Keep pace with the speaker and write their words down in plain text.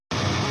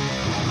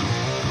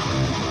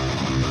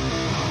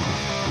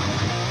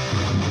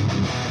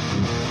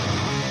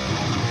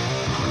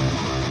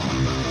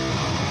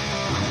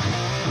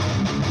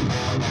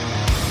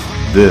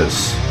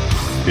This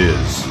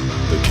is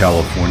the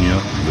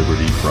California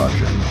Liberty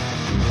Project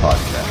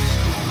podcast.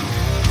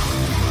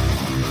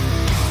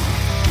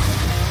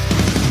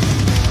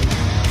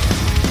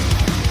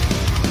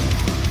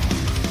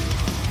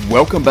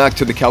 Welcome back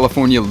to the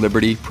California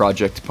Liberty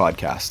Project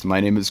podcast. My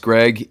name is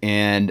Greg,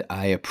 and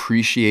I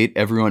appreciate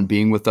everyone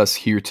being with us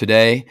here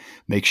today.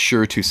 Make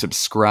sure to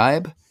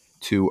subscribe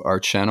to our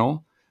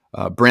channel.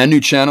 Brand new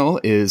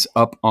channel is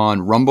up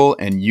on Rumble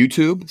and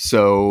YouTube,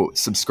 so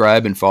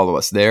subscribe and follow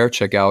us there.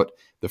 Check out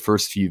the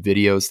first few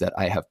videos that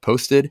I have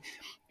posted,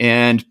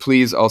 and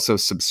please also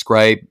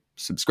subscribe,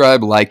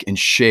 like, and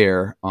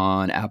share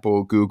on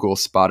Apple, Google,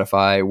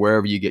 Spotify,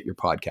 wherever you get your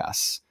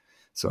podcasts.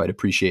 So I'd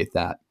appreciate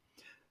that.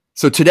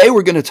 So today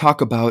we're going to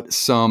talk about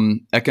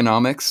some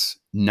economics,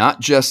 not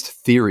just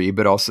theory,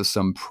 but also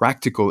some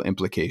practical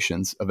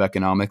implications of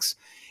economics,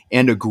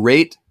 and a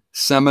great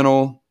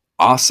seminal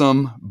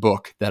awesome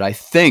book that I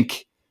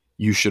think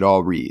you should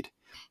all read.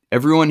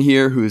 Everyone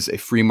here who's a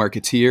free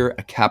marketeer,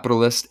 a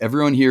capitalist,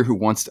 everyone here who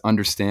wants to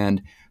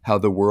understand how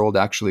the world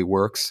actually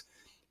works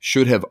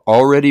should have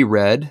already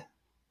read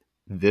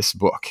this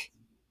book.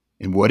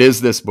 And what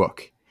is this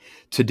book?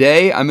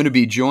 Today, I'm going to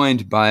be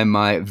joined by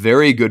my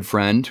very good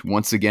friend,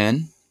 once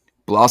again,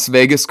 Blas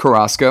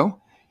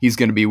Carrasco. He's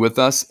going to be with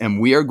us,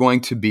 and we are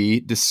going to be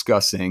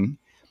discussing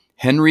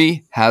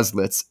Henry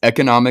Hazlitt's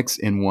Economics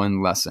in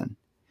One Lesson.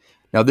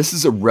 Now, this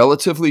is a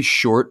relatively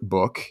short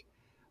book.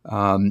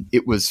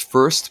 It was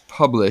first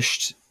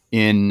published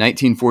in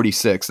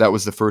 1946. That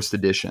was the first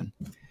edition.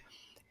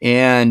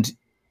 And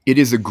it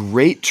is a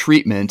great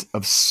treatment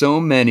of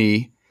so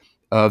many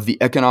of the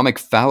economic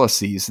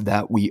fallacies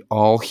that we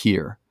all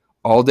hear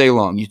all day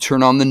long. You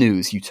turn on the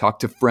news, you talk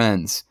to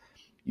friends,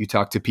 you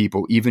talk to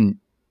people, even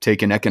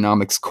take an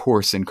economics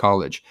course in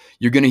college.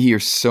 You're going to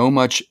hear so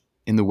much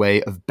in the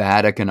way of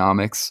bad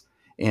economics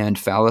and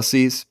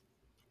fallacies.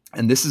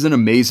 And this is an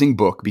amazing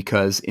book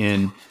because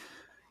in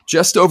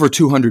just over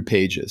 200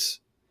 pages,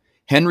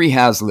 Henry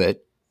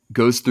Hazlitt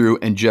goes through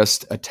and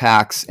just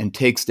attacks and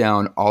takes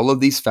down all of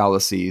these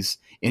fallacies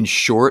in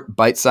short,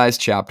 bite-sized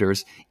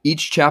chapters.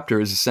 Each chapter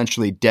is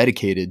essentially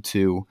dedicated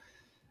to,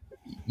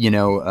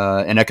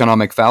 an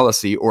economic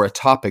fallacy or a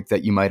topic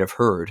that you might have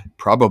heard,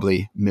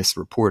 probably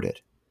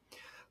misreported.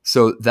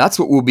 So that's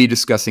what we'll be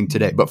discussing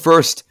today. But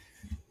first,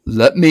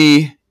 let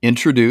me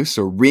introduce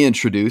or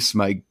reintroduce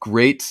my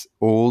great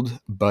old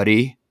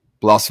buddy,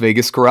 Blas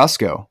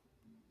Carrasco.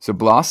 So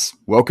Blas,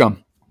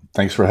 welcome.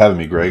 Thanks for having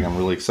me, Greg. I'm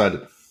really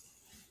excited.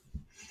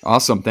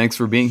 Awesome. Thanks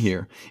for being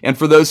here. And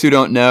for those who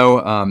don't know,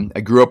 I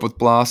grew up with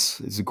Blas.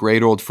 He's a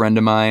great old friend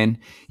of mine.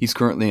 He's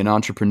currently an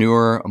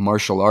entrepreneur, a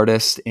martial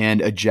artist,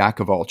 and a jack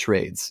of all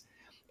trades.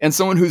 And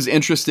someone who's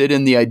interested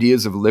in the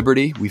ideas of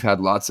liberty. We've had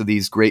lots of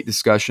these great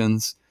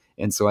discussions.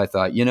 And so I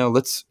thought,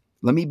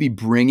 let me be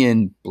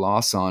bringing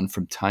Blas on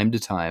from time to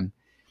time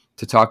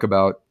to talk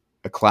about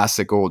a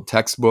classic old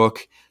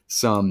textbook,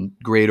 some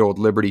great old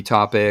liberty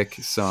topic,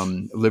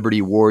 some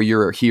liberty warrior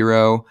or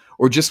hero,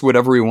 or just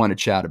whatever we want to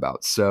chat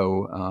about.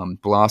 So,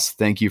 Blas,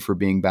 thank you for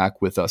being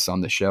back with us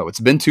on the show. It's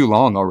been too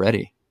long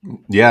already.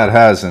 Yeah, it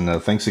has.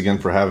 And thanks again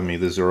for having me.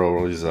 These are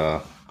always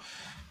a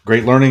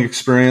great learning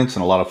experience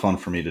and a lot of fun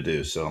for me to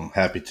do. So I'm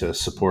happy to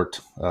support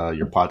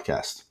your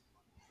podcast.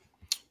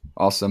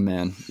 Awesome,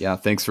 man. Yeah,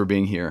 thanks for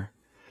being here.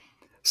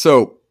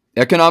 So,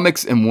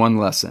 economics in one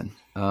lesson.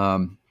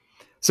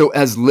 So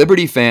as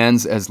liberty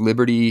fans, as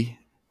liberty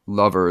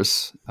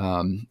lovers,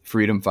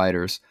 freedom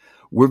fighters,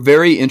 we're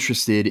very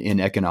interested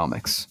in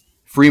economics,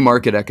 free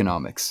market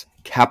economics,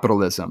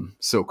 capitalism,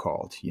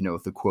 so-called,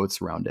 with the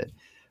quotes around it.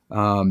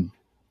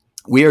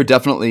 We are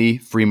definitely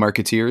free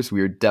marketeers. We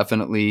are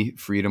definitely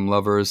freedom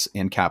lovers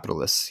and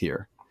capitalists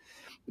here.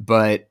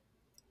 But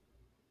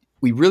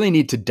we really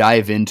need to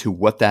dive into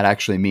what that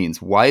actually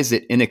means. Why is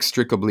it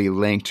inextricably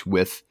linked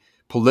with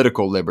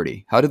political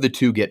liberty? How do the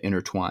two get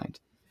intertwined?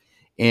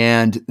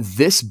 And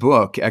this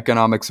book,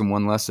 Economics in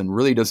One Lesson,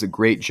 really does a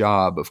great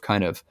job of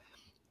kind of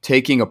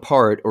taking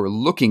apart or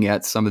looking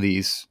at some of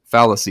these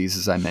fallacies,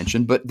 as I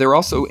mentioned, but they're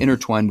also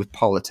intertwined with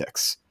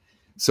politics.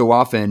 So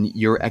often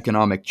your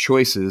economic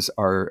choices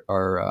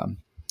are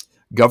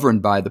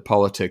governed by the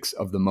politics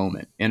of the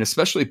moment, and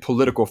especially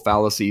political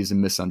fallacies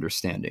and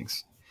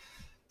misunderstandings.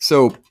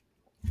 So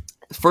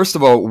first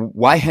of all,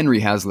 why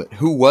Henry Hazlitt?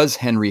 Who was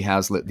Henry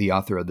Hazlitt, the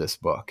author of this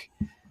book?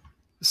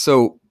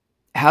 So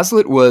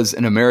Hazlitt was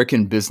an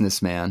American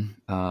businessman.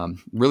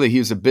 Really, he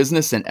was a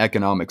business and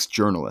economics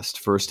journalist,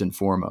 first and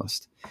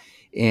foremost.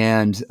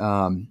 And,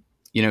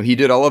 he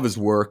did all of his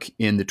work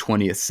in the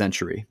 20th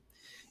century.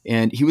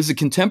 And he was a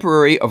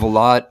contemporary of a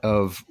lot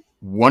of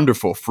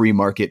wonderful free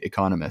market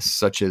economists,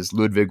 such as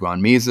Ludwig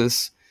von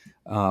Mises,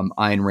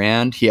 Ayn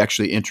Rand. He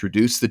actually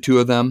introduced the two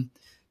of them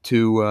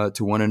to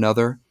one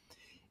another.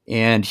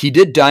 And he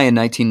did die in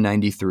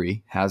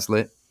 1993,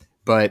 Hazlitt.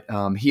 But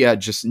he had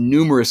just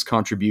numerous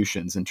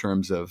contributions in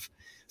terms of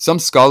some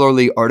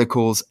scholarly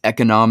articles,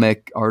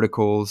 economic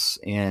articles,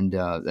 and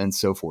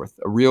so forth.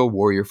 A real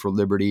warrior for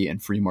liberty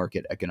and free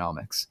market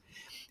economics.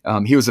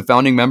 He was a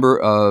founding member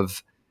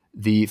of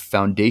the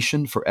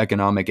Foundation for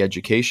Economic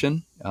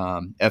Education,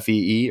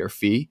 FEE or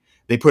FEE.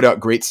 They put out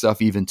great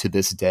stuff even to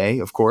this day,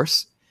 of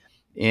course.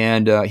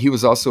 And he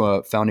was also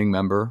a founding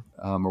member,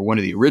 or one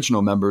of the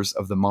original members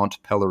of the Mont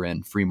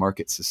Pelerin Free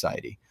Market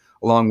Society,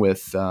 along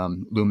with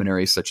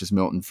luminaries such as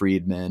Milton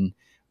Friedman,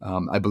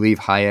 I believe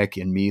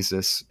Hayek and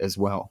Mises as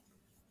well.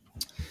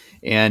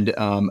 And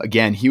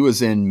again, he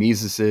was in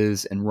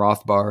Mises's and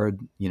Rothbard,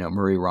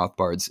 Murray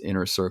Rothbard's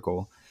inner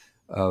circle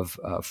of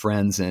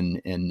friends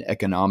and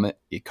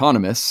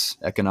economists,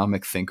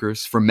 economic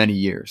thinkers for many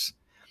years.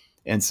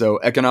 And so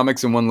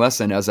Economics in One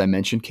Lesson, as I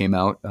mentioned, came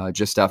out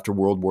just after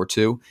World War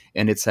II,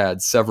 and it's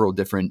had several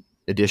different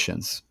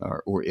editions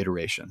or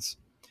iterations.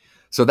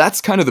 So that's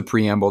kind of the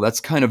preamble.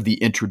 That's kind of the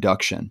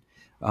introduction.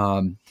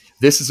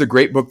 This is a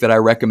great book that I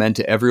recommend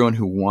to everyone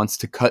who wants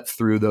to cut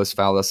through those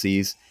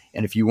fallacies.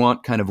 And if you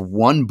want kind of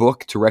one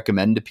book to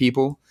recommend to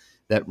people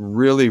that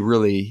really,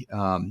 really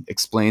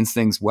explains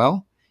things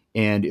well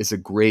and is a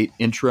great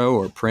intro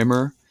or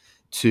primer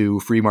to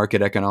free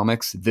market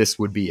economics, this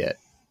would be it.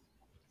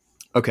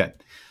 Okay.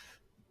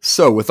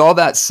 So with all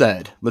that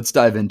said, let's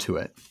dive into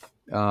it.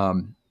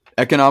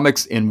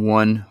 Economics in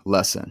One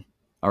Lesson.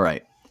 All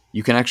right.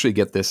 You can actually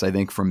get this, I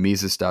think, from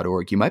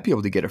Mises.org. You might be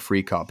able to get a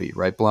free copy,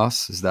 right,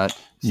 Blas? Is that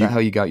how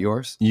you got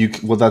yours?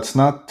 Well, that's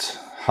not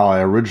how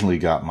I originally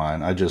got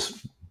mine. I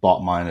just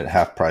bought mine at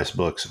Half Price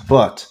Books.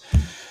 But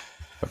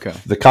okay,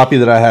 the copy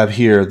that I have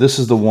here, this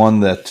is the one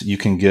that you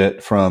can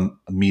get from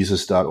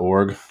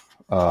Mises.org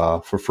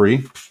for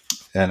free.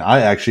 And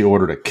I actually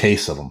ordered a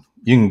case of them.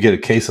 You can get a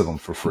case of them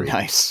for free.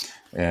 Nice.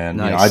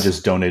 And I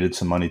just donated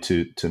some money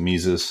to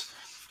Mises,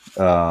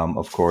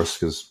 of course,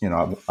 because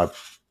I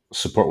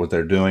support what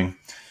they're doing.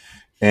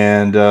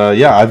 And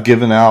I've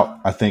given out,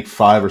 I think,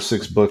 5 or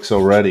 6 books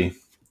already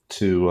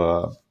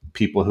to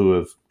people who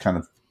have kind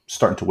of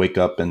starting to wake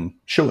up and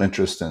show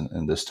interest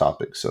in this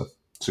topic. So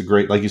it's a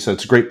great, like you said,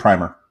 it's a great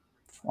primer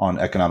on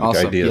economic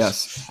ideas.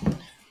 Yes.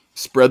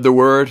 Spread the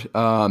word.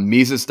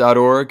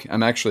 Mises.org.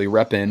 I'm actually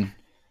repping.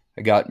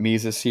 I got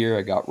Mises here.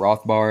 I got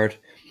Rothbard.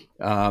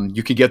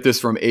 You can get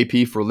this from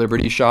AP for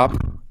Liberty Shop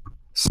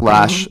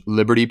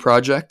 /Liberty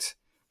Project.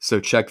 So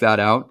check that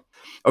out.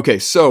 Okay,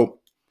 so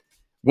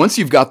once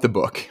you've got the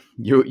book,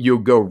 you'll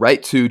go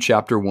right to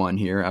chapter 1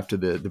 here after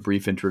the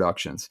brief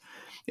introductions.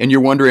 And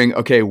you're wondering,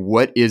 okay,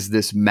 what is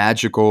this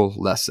magical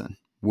lesson?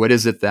 What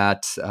is it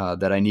that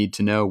I need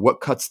to know? What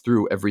cuts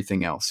through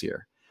everything else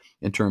here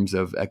in terms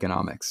of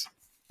economics?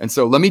 And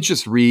so let me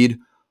just read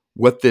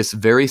what this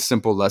very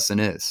simple lesson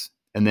is.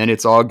 And then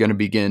it's all going to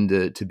begin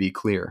to be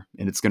clear,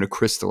 and it's going to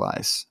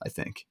crystallize, I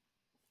think.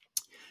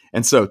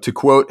 And so to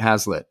quote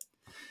Hazlitt,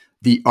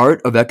 the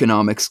art of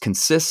economics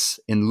consists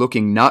in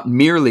looking not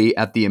merely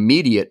at the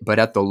immediate, but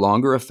at the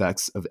longer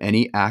effects of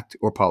any act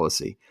or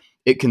policy.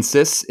 It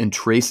consists in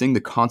tracing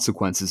the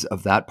consequences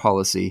of that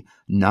policy,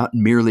 not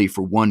merely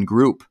for one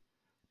group,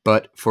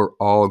 but for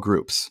all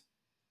groups.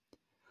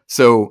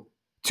 So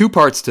 2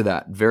 parts to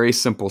that very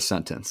simple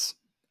sentence.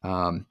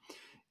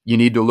 You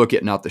need to look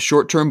at not the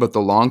short-term, but the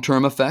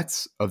long-term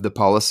effects of the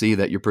policy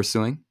that you're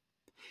pursuing.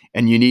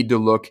 And you need to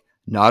look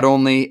not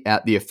only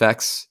at the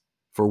effects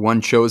for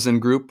one chosen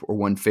group or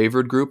one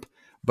favored group,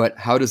 but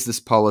how does this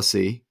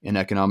policy in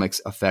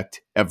economics affect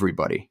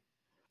everybody?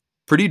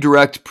 Pretty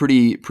direct,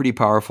 pretty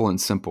powerful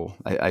and simple,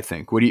 I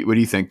think. What do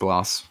you think,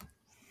 Blas?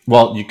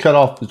 Well, you cut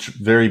off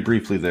very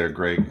briefly there,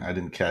 Greg. I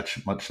didn't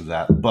catch much of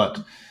that,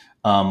 but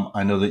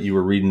I know that you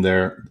were reading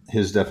there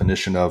his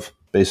definition of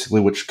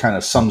basically, which kind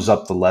of sums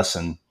up the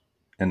lesson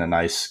in a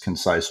nice,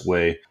 concise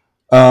way.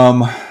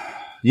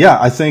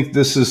 I think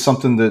this is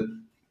something that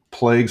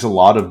plagues a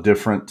lot of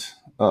different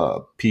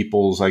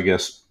people's, I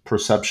guess,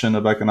 perception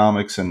of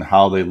economics and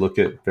how they look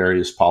at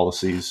various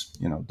policies.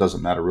 It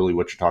doesn't matter really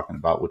what you're talking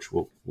about, which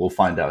we'll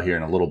find out here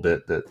in a little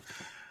bit, that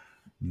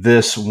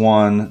this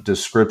one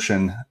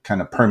description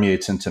kind of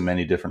permeates into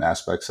many different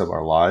aspects of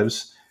our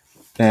lives.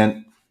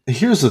 And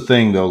here's the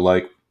thing, though,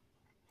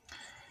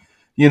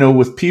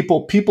 with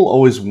people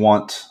always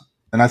want,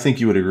 and I think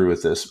you would agree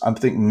with this, I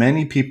think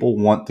many people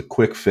want the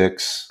quick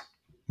fix.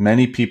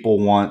 Many people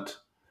want,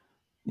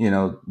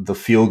 the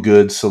feel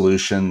good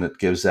solution that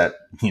gives that,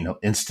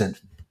 instant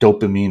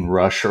dopamine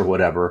rush or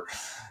whatever,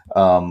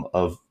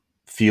 of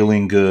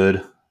feeling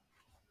good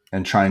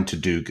and trying to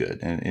do good.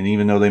 And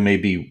even though they may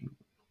be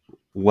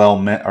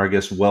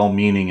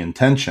well-meaning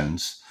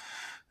intentions,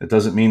 it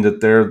doesn't mean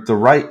that they're the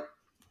right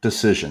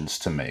decisions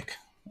to make,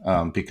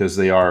 because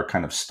they are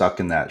kind of stuck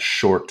in that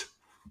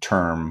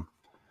short-term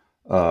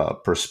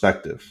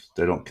perspective.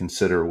 They don't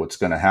consider what's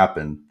going to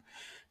happen,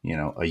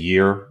 a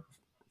year,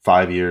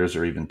 5 years,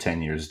 or even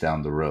 10 years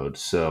down the road.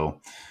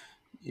 So,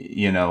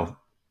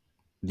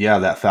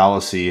 that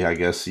fallacy, I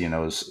guess,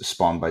 is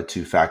spawned by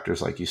 2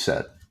 factors, like you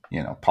said.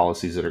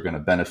 Policies that are going to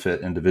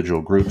benefit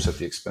individual groups at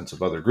the expense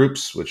of other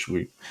groups, which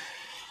we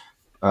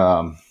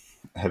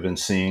have been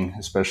seeing,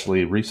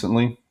 especially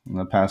recently in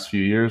the past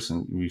few years,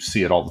 and we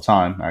see it all the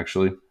time,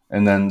 actually.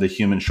 And then the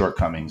human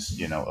shortcomings,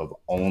 of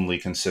only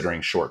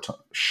considering short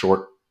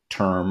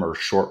term or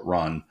short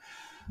run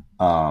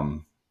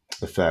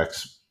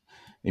effects,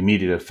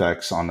 immediate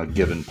effects on a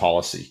given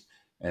policy,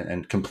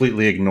 and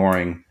completely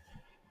ignoring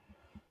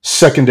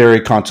secondary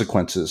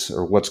consequences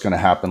or what's going to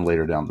happen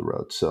later down the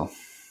road. So,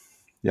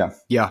 yeah.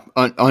 Yeah,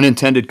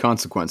 unintended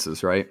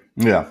consequences, right?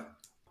 Yeah.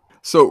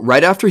 So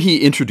right after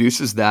he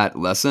introduces that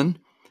lesson,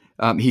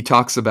 he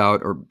talks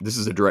about, or this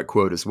is a direct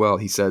quote as well.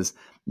 He says,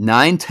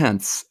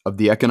 9/10 of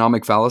the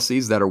economic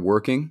fallacies that are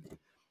working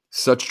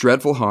such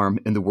dreadful harm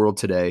in the world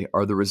today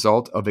are the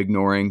result of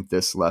ignoring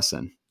this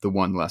lesson, the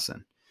one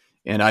lesson.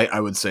 And I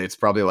would say it's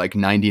probably like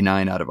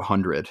 99 out of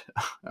 100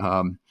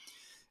 um,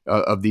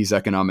 of these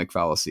economic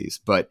fallacies.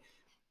 But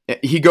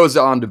he goes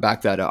on to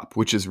back that up,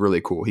 which is really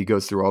cool. He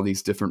goes through all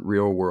these different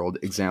real world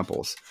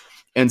examples.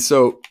 And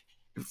so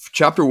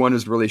chapter 1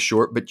 is really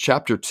short, but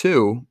chapter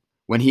 2,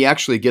 when he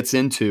actually gets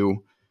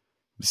into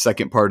the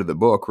second part of the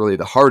book, really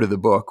the heart of the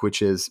book,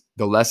 which is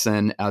the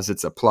lesson as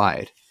it's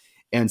applied.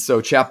 And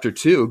so chapter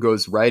 2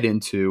 goes right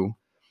into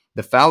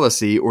the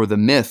fallacy or the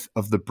myth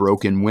of the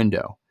broken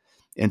window.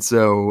 And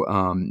so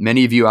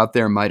many of you out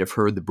there might have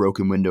heard the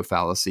broken window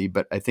fallacy,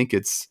 but I think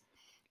it's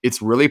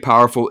really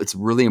powerful. It's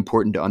really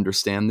important to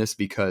understand this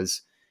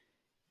because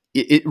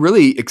it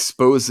really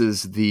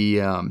exposes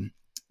the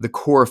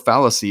core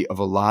fallacy of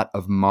a lot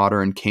of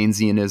modern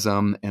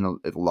Keynesianism and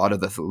a lot of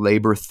the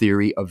labor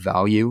theory of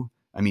value.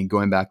 I mean,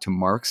 going back to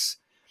Marx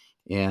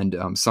and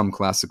some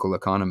classical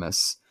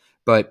economists.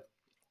 But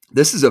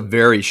this is a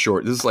very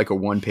short, this is like a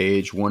 1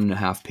 page,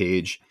 1.5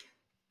 page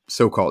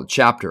so-called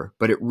chapter,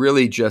 but it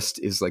really just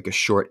is like a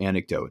short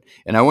anecdote.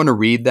 And I want to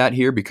read that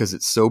here because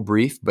it's so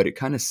brief, but it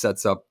kind of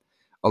sets up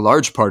a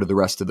large part of the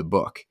rest of the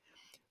book.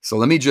 So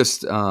let me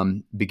just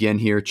begin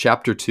here.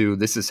 Chapter 2,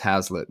 this is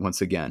Hazlitt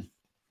once again.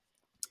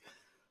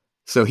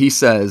 So he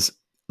says,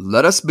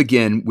 let us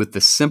begin with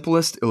the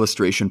simplest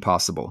illustration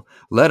possible.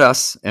 Let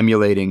us,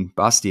 emulating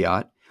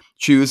Bastiat,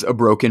 choose a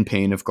broken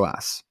pane of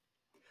glass.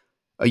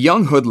 A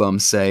young hoodlum,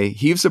 say,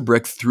 heaves a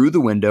brick through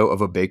the window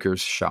of a baker's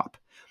shop.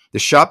 The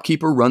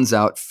shopkeeper runs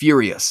out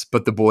furious,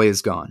 but the boy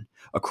is gone.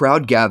 A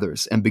crowd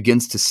gathers and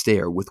begins to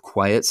stare with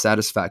quiet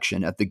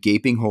satisfaction at the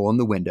gaping hole in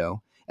the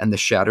window and the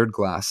shattered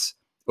glass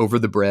over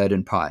the bread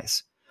and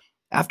pies.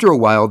 After a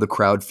while, the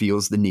crowd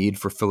feels the need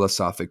for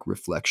philosophic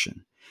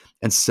reflection,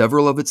 and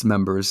several of its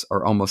members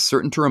are almost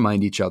certain to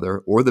remind each other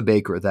or the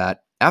baker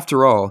that,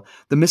 after all,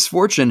 the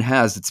misfortune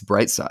has its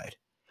bright side.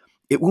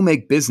 It will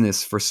make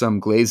business for some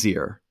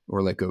glazier,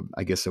 or like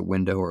a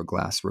window or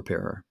glass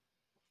repairer.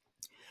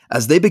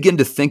 As they begin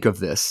to think of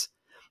this,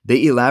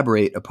 they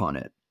elaborate upon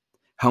it.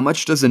 How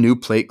much does a new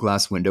plate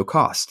glass window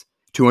cost?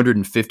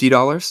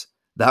 $250?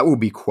 That will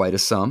be quite a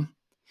sum.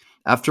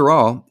 After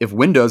all, if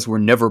windows were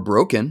never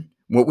broken,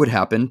 what would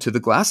happen to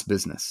the glass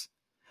business?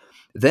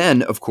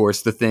 Then, of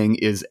course, the thing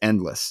is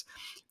endless.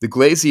 The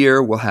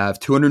glazier will have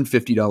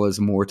 $250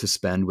 more to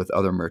spend with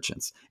other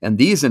merchants, and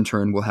these in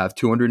turn will have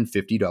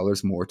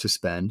 $250 more to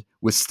spend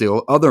with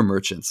still other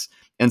merchants,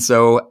 and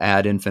so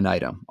ad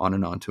infinitum, on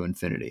and on to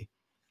infinity.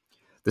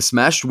 The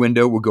smashed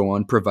window will go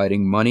on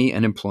providing money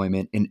and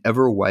employment in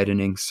ever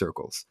widening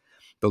circles.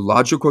 The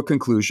logical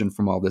conclusion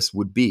from all this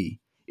would be,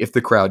 if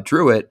the crowd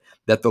drew it,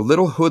 that the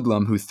little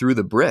hoodlum who threw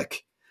the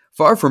brick,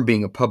 far from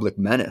being a public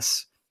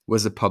menace,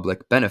 was a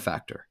public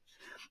benefactor.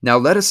 Now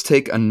let us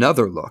take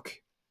another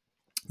look.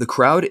 The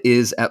crowd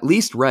is at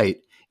least right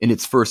in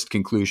its first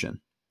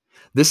conclusion.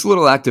 This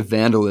little act of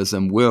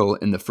vandalism will,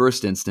 in the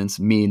first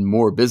instance, mean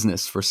more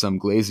business for some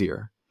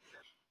glazier.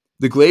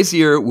 The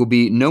glazier will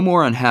be no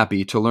more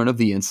unhappy to learn of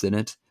the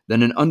incident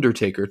than an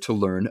undertaker to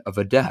learn of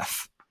a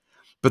death.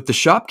 But the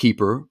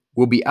shopkeeper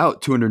will be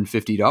out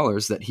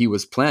 $250 that he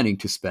was planning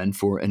to spend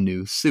for a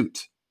new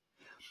suit.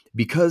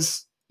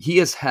 Because he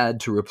has had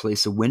to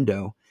replace a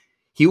window,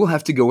 he will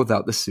have to go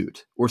without the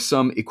suit or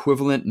some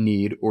equivalent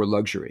need or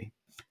luxury.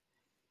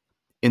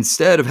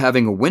 Instead of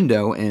having a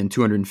window and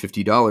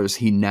 $250,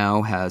 he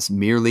now has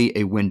merely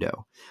a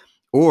window.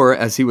 Or,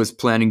 as he was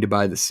planning to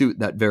buy the suit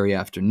that very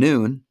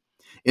afternoon,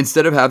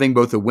 instead of having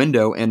both a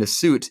window and a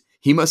suit,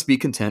 he must be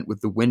content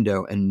with the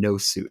window and no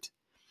suit.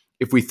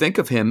 If we think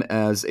of him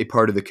as a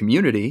part of the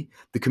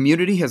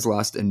community has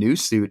lost a new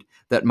suit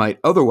that might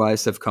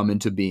otherwise have come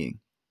into being,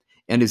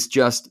 and is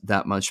just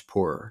that much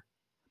poorer.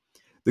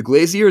 The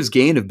glazier's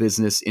gain of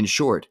business, in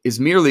short, is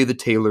merely the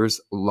tailor's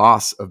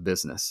loss of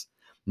business.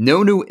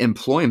 No new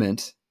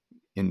employment,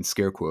 in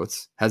scare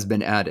quotes, has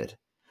been added.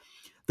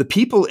 The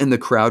people in the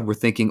crowd were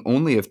thinking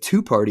only of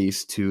two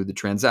parties to the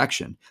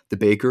transaction, the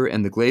baker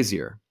and the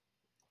glazier.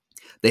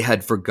 They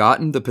had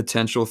forgotten the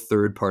potential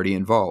third party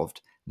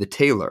involved, the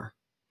tailor.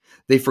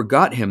 They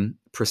forgot him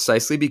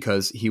precisely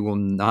because he will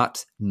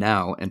not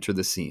now enter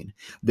the scene.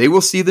 They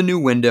will see the new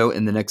window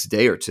in the next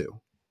day or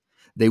two.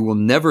 They will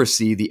never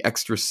see the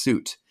extra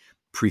suit,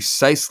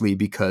 precisely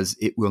because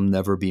it will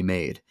never be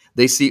made.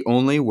 They see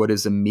only what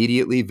is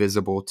immediately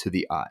visible to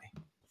the eye.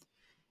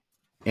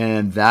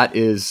 And that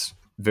is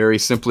very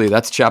simply,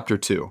 that's chapter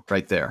 2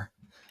 right there.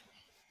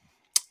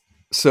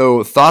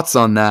 So thoughts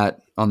on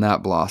that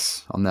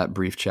Blas, on that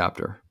brief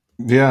chapter?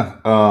 Yeah.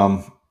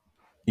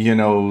 It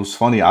was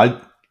funny.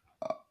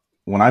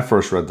 when I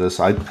first read this,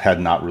 I had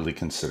not really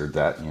considered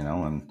that,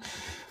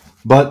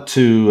 but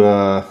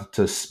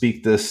to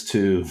speak this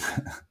to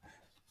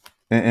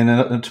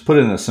and to put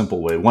it in a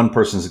simple way, one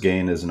person's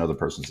gain is another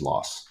person's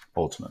loss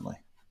ultimately,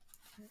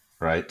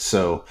 right?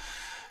 So,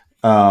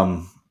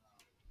 um,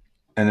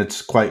 and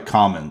it's quite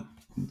common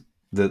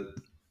that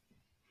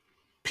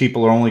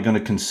people are only going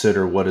to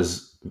consider what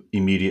is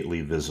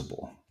immediately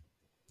visible.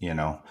 You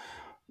know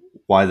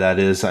why that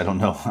is, I don't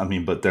know. I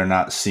mean, but they're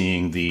not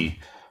seeing the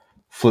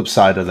flip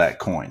side of that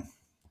coin,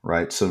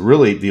 right? So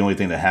really, the only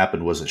thing that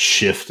happened was a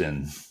shift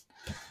in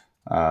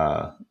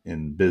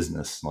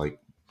business. Like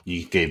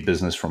you gave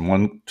business from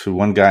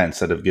one guy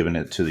instead of giving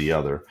it to the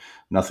other.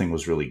 Nothing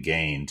was really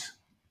gained,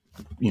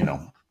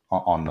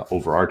 on the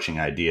overarching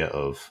idea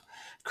of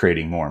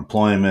creating more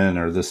employment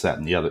or this, that,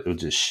 and the other. It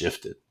just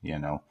shifted.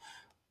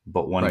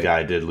 But one Right.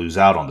 guy did lose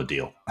out on the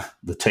deal,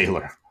 the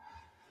tailor.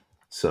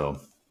 So,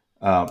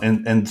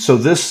 and so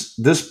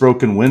this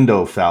broken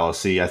window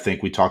fallacy, I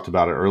think we talked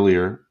about it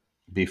earlier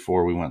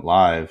before we went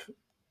live,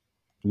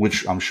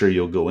 which I'm sure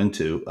you'll go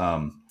into.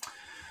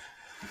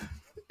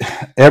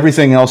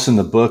 Everything else in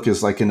the book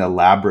is like an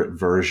elaborate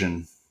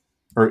version,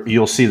 or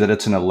you'll see that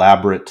it's an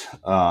elaborate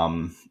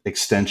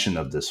extension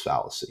of this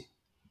fallacy,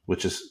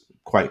 which is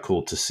quite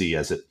cool to see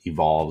as it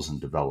evolves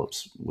and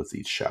develops with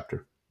each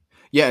chapter.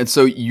 Yeah, and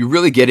so you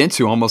really get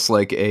into almost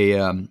like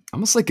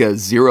a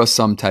zero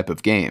sum type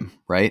of game,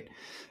 right?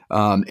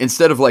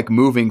 Instead of like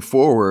moving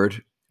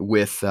forward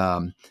with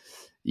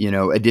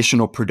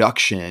additional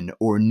production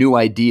or new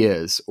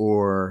ideas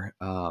or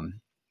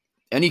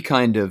any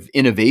kind of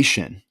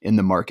innovation in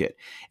the market.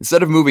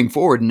 Instead of moving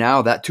forward,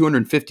 now that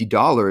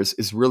 $250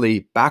 is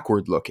really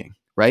backward looking,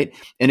 right?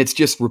 And it's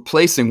just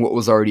replacing what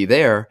was already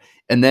there.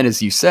 And then,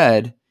 as you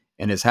said,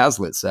 and as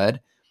Hazlitt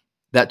said,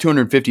 that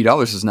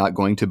 $250 is not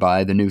going to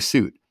buy the new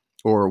suit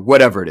or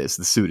whatever it is.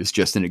 The suit is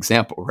just an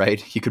example, right?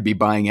 He could be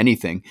buying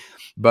anything,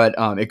 but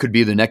it could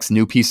be the next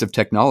new piece of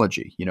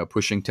technology,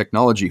 pushing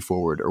technology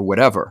forward or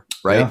whatever,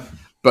 right? Yeah,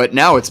 But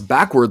now it's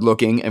backward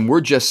looking, and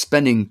we're just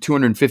spending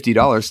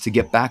 $250 to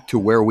get back to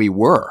where we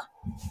were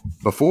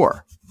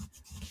before,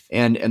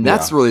 and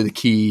that's yeah, really the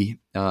key.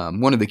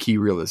 One of the key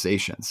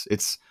realizations.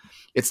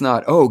 It's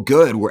not, oh,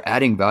 good, we're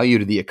adding value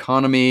to the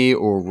economy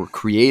or we're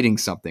creating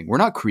something. We're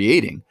not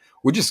creating.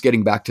 We're just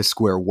getting back to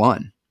square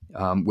one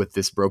with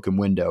this broken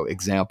window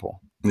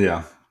example.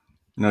 yeah.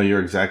 No,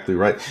 you're exactly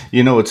right.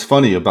 It's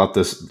funny about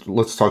this.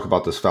 Let's talk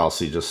about this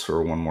fallacy just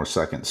for one more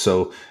second.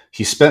 So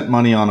he spent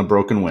money on a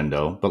broken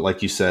window, but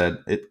like you said,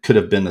 it could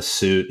have been a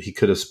suit. He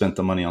could have spent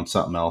the money on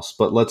something else.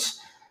 But let's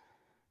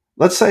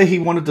say he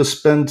wanted to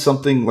spend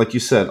something, like you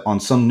said, on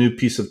some new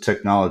piece of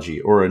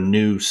technology or a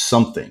new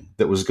something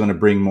that was going to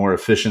bring more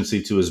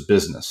efficiency to his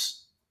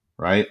business,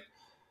 right?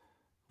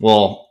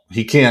 Well,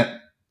 he can't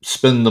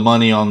spend the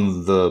money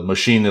on the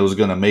machine that was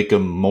going to make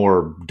him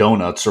more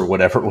donuts or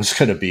whatever it was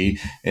going to be,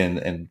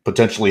 and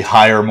potentially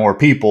hire more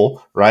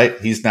people, right?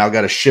 He's now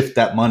got to shift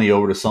that money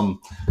over to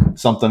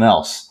something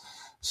else.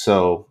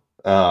 So,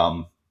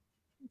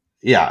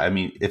 yeah, I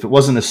mean, if it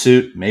wasn't a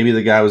suit, maybe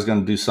the guy was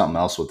going to do something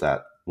else with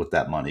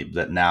that money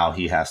that now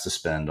he has to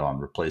spend on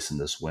replacing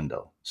this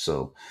window.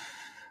 So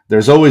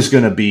there's always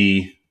going to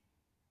be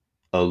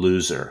a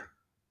loser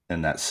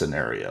in that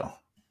scenario,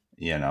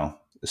 you know.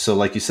 So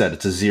like you said,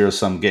 it's a zero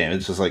sum game.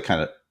 It's just like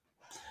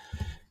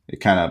it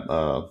kind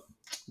of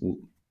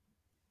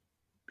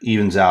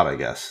evens out, I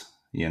guess.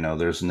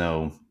 There's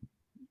no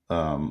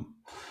um,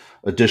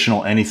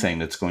 additional anything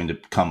that's going to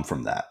come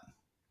from that.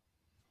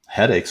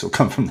 Headaches will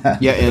come from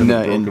that Yeah, than and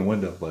a and broken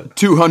window, but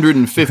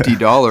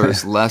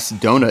 $250 less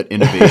donut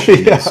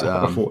innovation is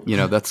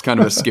yeah, that's kind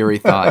of a scary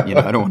thought.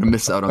 I don't want to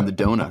miss out on the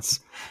donuts.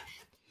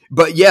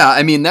 But yeah,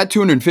 I mean, that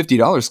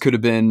 $250 could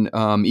have been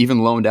even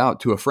loaned out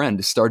to a friend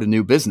to start a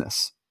new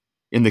business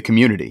in the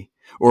community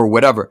or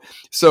whatever.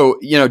 So,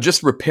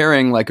 just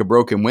repairing like a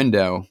broken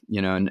window,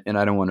 and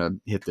I don't want to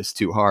hit this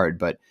too hard,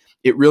 but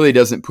it really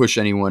doesn't push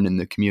anyone in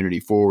the community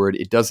forward.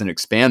 It doesn't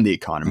expand the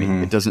economy. It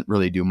hmm doesn't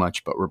really do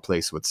much but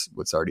replace what's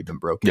already been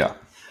broken. yeah,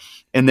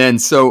 And then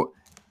so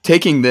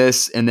taking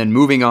this and then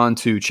moving on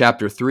to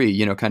chapter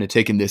 3, kind of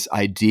taking this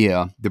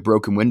idea, the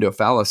broken window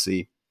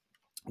fallacy,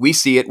 we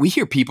see it. We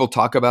hear people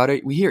talk about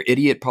it. We hear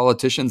idiot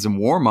politicians and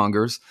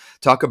warmongers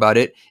talk about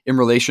it in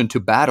relation to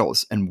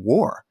battles and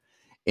war.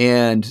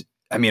 And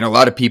I mean, a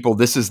lot of people,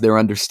 this is their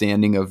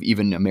understanding of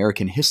even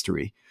American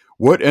history.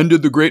 What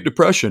ended the Great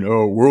Depression?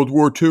 Oh, World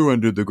War II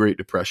ended the Great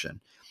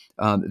Depression.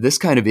 This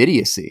kind of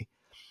idiocy.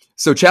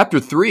 So, chapter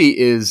 3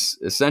 is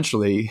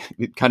essentially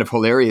kind of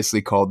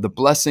hilariously called The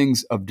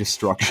Blessings of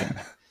Destruction.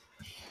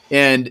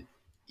 And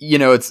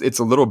it's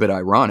a little bit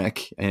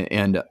ironic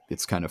and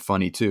it's kind of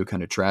funny too,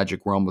 kind of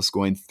tragic. We're almost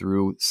going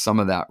through some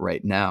of that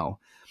right now.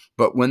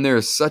 But when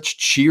there's such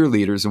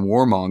cheerleaders and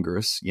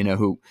warmongers,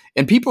 who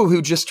and people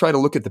who just try to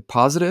look at the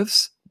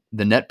positives,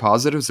 the net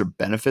positives or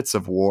benefits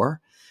of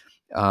war,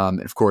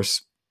 and of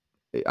course,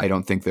 I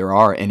don't think there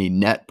are any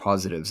net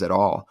positives at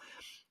all.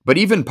 But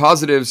even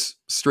positives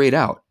straight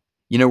out,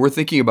 We're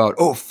thinking about,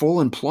 oh, full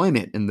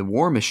employment in the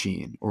war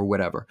machine or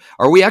whatever.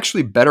 Are we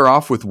actually better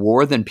off with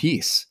war than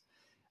peace?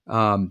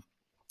 Um,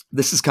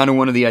 this is kind of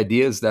one of the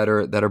ideas that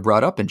are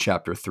brought up in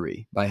chapter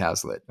 3 by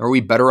Hazlitt. Are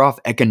we better off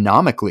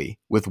economically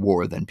with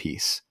war than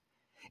peace?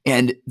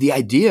 And the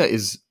idea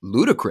is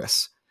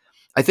ludicrous.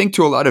 I think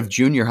to a lot of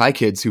junior high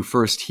kids who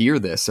first hear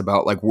this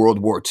about like World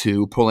War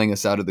II pulling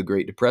us out of the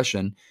Great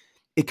Depression,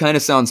 it kind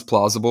of sounds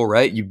plausible,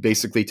 right? You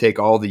basically take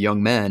all the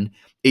young men,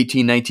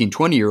 18, 19,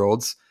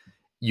 20-year-olds,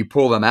 you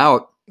pull them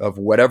out of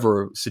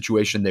whatever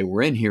situation they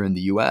were in here in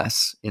the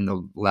US in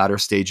the latter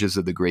stages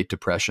of the Great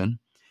Depression.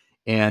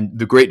 And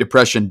the Great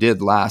Depression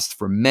did last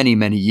for many,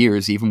 many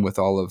years, even with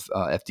all of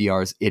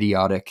FDR's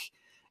idiotic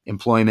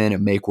employment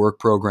and make work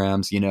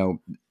programs.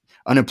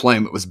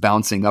 Unemployment was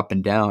bouncing up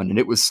and down, and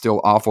it was still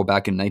awful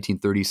back in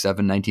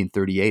 1937,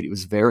 1938. It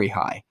was very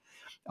high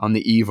on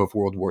the eve of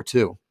World War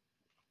II.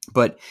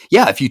 But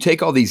yeah, if you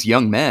take all these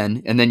young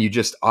men and then you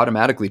just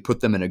automatically put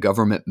them in a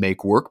government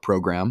make work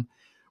program,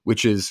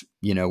 which is,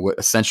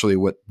 essentially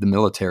what the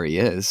military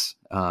is,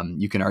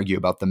 you can argue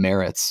about the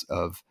merits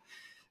of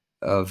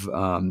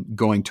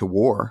going to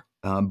war.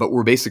 But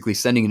we're basically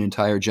sending an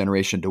entire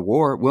generation to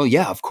war. Well,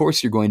 yeah, of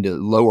course you're going to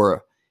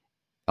lower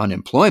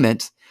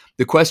unemployment.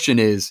 The question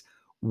is,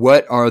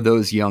 what are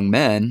those young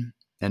men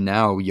and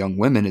now young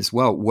women as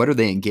well? What are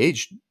they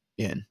engaged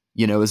in?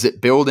 Is it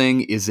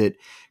building? Is it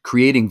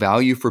creating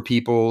value for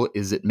people?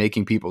 Is it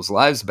making people's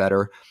lives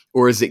better?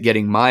 Or is it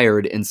getting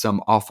mired in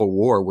some awful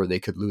war where they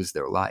could lose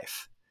their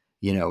life?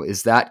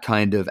 Is that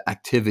kind of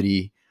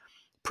activity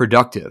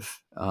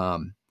productive?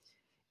 And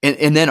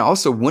then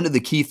also one of the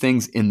key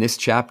things in this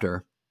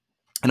chapter,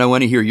 and I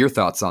want to hear your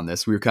thoughts on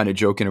this. We were kind of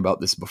joking about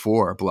this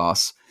before,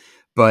 Blas,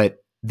 but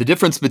the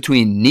difference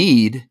between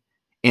need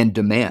and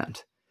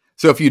demand.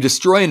 So if you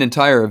destroy an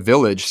entire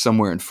village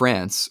somewhere in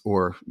France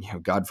or,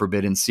 God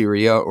forbid, in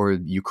Syria or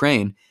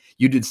Ukraine,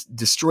 you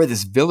destroy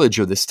this village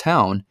or this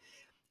town,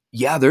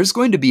 yeah, there's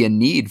going to be a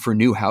need for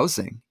new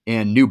housing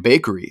and new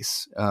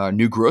bakeries,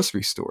 new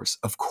grocery stores,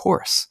 of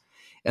course.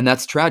 And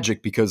that's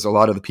tragic because a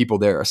lot of the people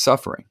there are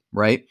suffering,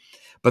 right?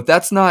 But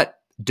that's not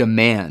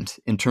demand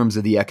in terms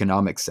of the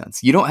economic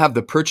sense. You don't have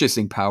the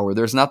purchasing power.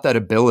 There's not that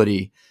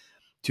ability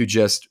to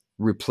just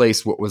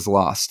replace what was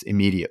lost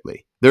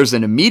immediately. There's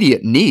an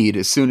immediate need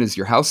as soon as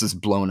your house is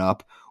blown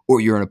up or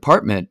your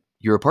apartment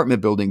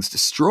building's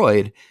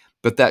destroyed,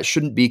 but that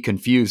shouldn't be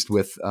confused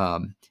with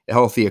a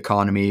healthy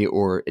economy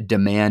or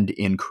demand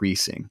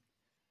increasing.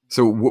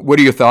 So what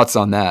are your thoughts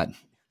on that?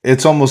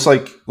 It's almost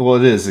like, well,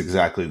 it is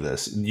exactly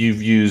this.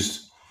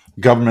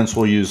 Governments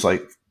will use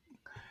like,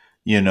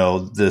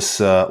 this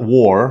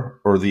war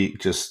or the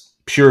just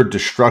pure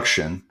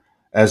destruction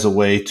as a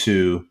way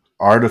to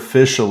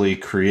artificially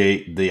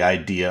create the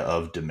idea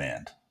of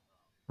demand,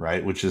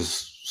 right? Which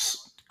is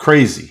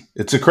crazy.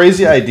 It's a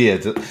crazy idea.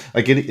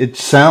 It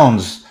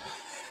sounds,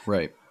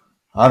 Right.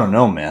 I don't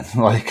know, man,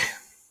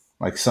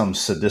 like some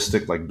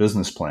sadistic like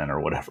business plan or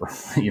whatever,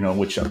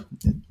 which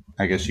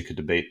I guess you could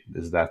debate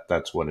is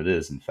that's what it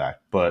is, in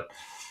fact. But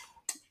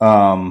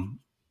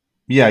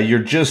yeah, you're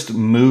just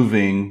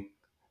moving,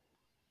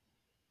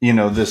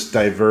 this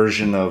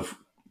diversion of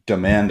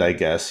demand, I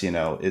guess,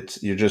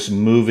 you're just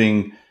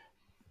moving,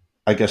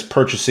 I guess,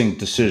 purchasing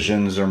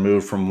decisions are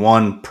moved from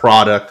one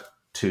product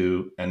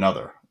to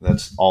another.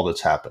 That's all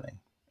that's happening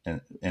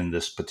in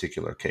this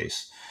particular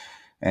case.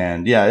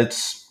 And yeah,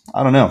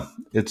 I don't know.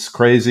 It's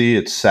crazy.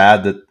 It's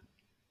sad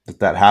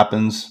that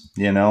happens,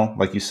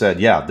 like you said,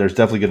 yeah, there's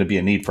definitely going to be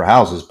a need for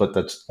houses, but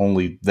that's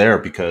only there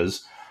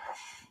because,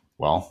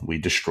 well, we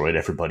destroyed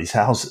everybody's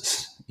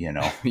houses,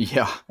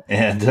 Yeah.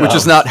 and Which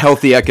is not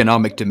healthy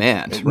economic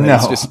demand, right?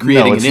 It's just no,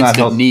 creating an it's not instant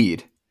health.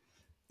 need.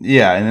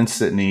 Yeah, an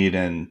instant need.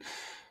 And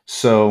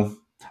so,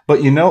 but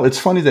it's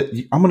funny that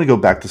I'm going to go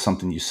back to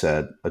something you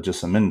said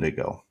just a minute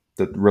ago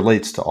that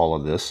relates to all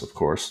of this, of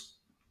course,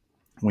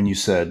 when you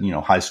said,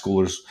 high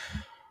schoolers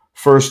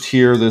first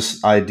hear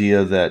this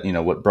idea that,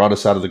 what brought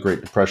us out of the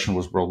Great Depression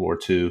was World War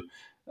II.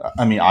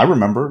 I mean, I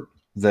remember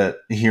that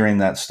hearing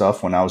that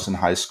stuff when I was in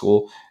high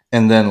school,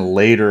 and then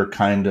later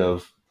kind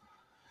of,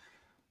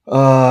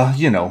 uh,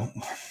 you know,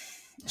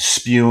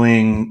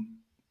 spewing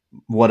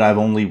what I've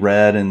only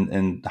read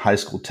in high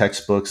school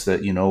textbooks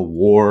that,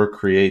 war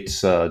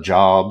creates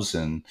jobs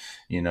and,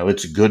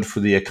 it's good for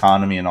the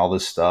economy and all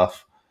this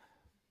stuff.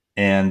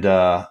 And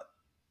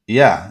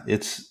yeah,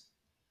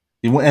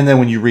 and then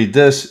when you read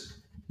this,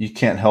 you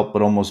can't help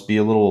but almost be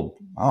a little,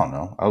 I don't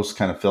know, I was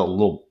kind of felt a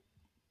little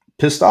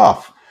pissed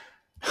off.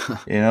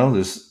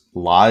 There's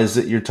lies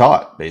that you're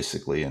taught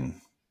basically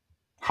in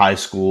high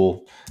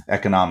school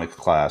economics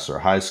class or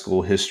high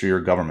school history or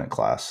government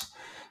class.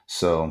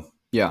 So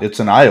Yeah. it's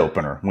an eye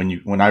opener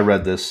when I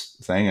read this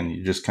thing and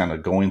you're just kind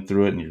of going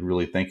through it and you're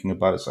really thinking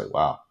about it. It's like,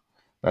 wow,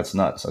 that's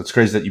nuts. It's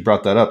crazy that you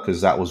brought that up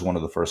because that was one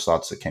of the first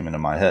thoughts that came into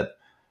my head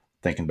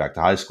thinking back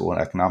to high school and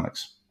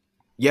economics.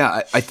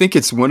 Yeah, I think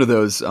it's one of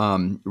those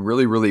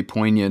really, really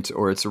poignant,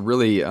 or it's a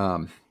really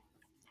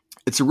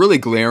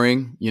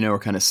glaring, or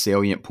kind of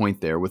salient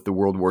point there with the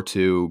World War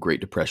II Great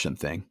Depression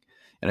thing.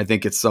 And I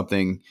think it's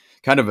something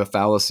kind of a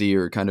fallacy,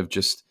 or kind of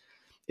just,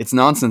 it's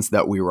nonsense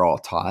that we were all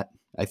taught,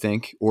 I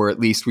think, or at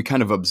least we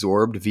kind of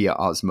absorbed via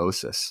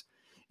osmosis.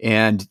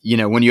 And,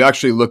 when you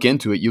actually look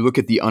into it, you look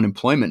at the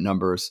unemployment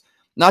numbers,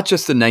 not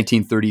just in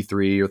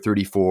 1933 or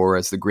 34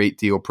 as the Great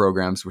Deal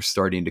programs were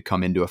starting to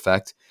come into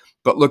effect,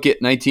 but look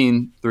at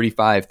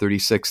 1935,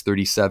 36,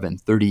 37,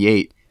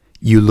 38.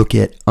 You look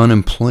at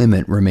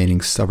unemployment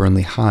remaining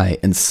stubbornly high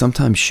and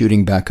sometimes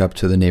shooting back up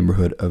to the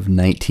neighborhood of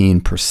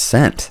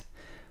 19%.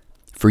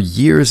 For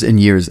years and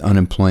years,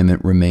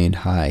 unemployment remained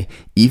high,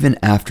 even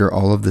after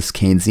all of this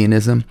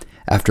Keynesianism,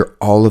 after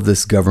all of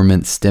this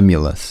government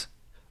stimulus.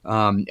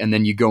 And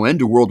then you go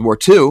into World War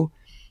II,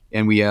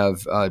 and we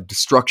have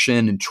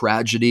destruction and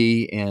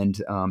tragedy.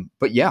 And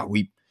but yeah,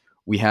 we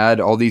had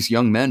all these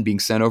young men being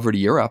sent over to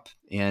Europe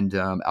and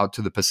out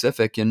to the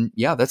Pacific, and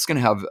yeah, that's going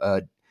to have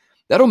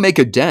that'll make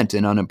a dent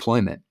in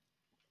unemployment.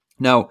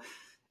 Now,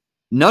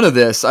 none of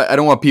this, I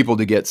don't want people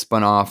to get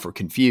spun off or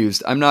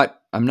confused. I'm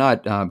not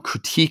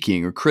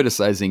critiquing or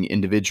criticizing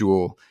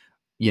individual,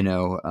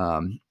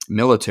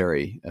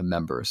 military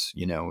members,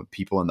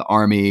 people in the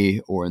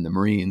Army or in the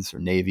Marines or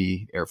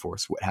Navy, Air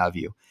Force, what have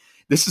you.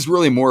 This is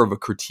really more of a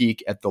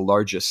critique at the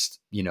largest,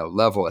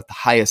 level, at the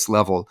highest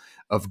level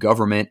of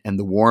government and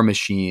the war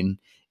machine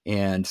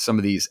and some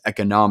of these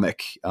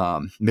economic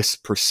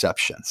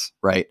misperceptions,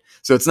 right?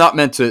 So it's not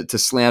meant to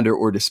slander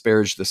or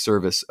disparage the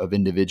service of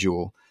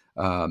individual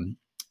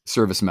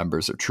service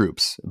members or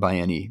troops by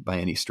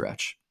any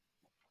stretch.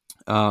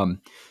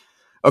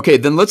 Okay,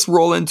 then let's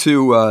roll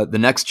into the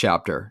next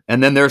chapter,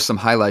 and then there's some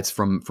highlights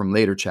from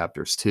later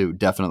chapters too.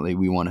 Definitely,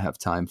 we want to have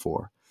time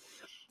for.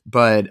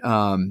 But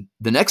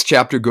the next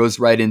chapter goes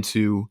right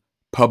into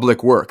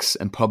public works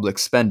and public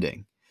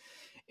spending,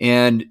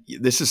 and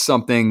this is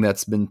something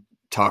that's been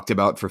talked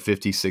about for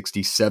 50,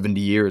 60,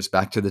 70 years,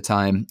 back to the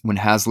time when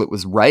Hazlitt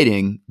was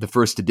writing the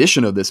first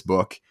edition of this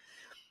book.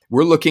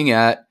 We're looking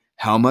at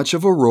how much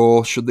of a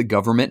role should the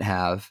government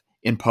have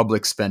in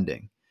public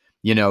spending.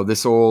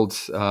 This old,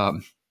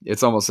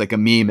 it's almost like a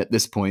meme at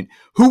this point.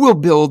 Who will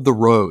build the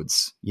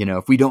roads,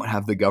 if we don't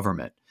have the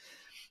government?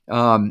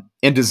 And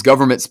does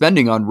government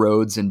spending on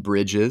roads and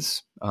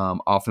bridges,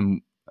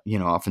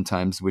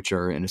 oftentimes which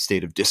are in a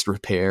state of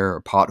disrepair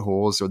or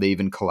potholes, or they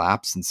even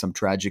collapse in some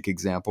tragic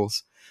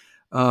examples.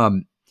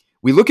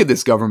 We look at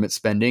this government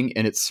spending,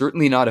 and it's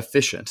certainly not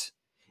efficient,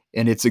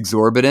 and it's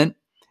exorbitant.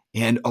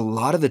 And a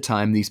lot of the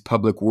time, these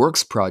public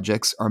works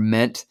projects are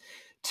meant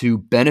to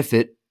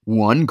benefit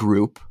one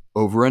group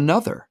over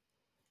another.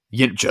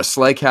 Just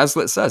like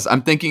Hazlitt says,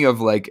 I'm thinking of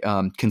like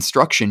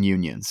construction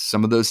unions,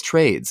 some of those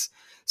trades.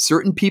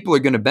 Certain people are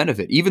going to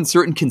benefit, even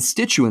certain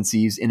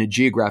constituencies in a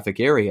geographic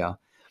area.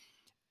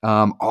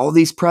 All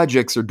these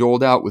projects are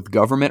doled out with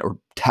government or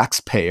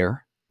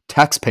taxpayer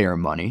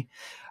money.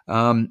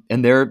 And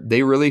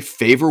they really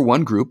favor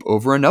one group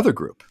over another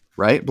group,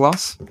 right,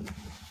 Blas?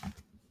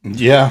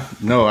 Yeah,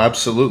 no,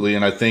 absolutely.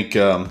 And I think,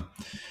 I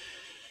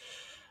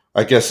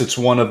guess it's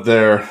one of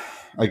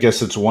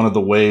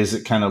the ways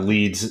it kind of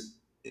leads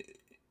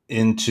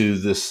into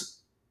this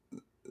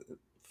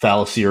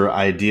fallacy or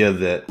idea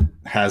that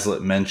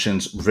Hazlitt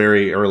mentions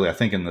very early, I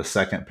think in the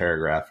second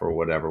paragraph or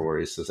whatever, where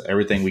he says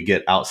everything we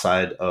get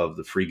outside of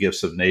the free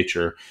gifts of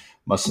nature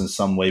must in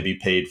some way be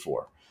paid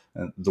for.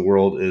 And the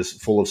world is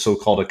full of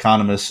so-called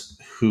economists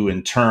who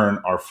in turn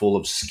are full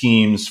of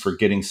schemes for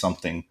getting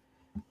something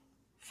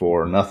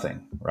for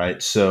nothing,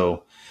 right?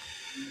 So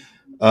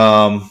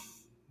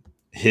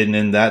hidden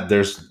in that,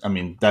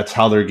 that's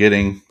how they're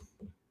getting,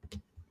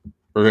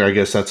 or I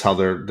guess that's how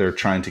they're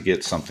trying to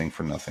get something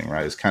for nothing,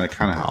 right? It's kind of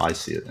how I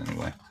see it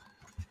anyway.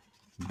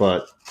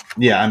 But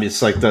yeah,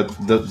 it's like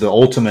the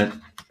ultimate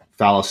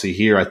fallacy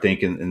here, I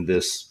think, in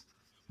this,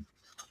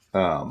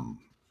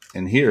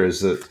 in here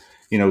is that,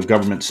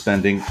 government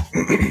spending,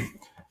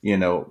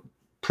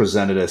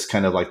 presented as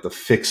kind of like the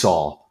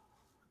fix-all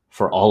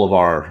for all of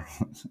our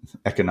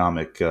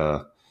economic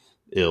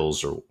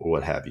ills or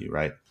what have you,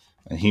 right?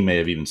 And he may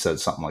have even said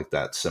something like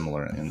that,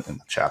 similar in the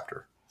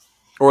chapter.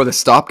 Or the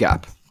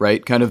stopgap,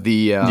 right? Kind of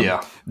the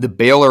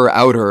bailer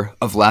outer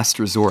of last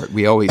resort.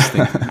 We always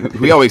hear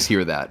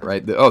that,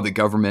 right? The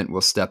government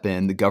will step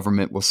in, the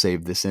government will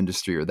save this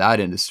industry or that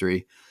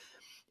industry.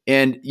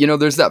 And,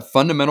 there's that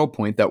fundamental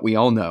point that we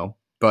all know,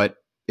 but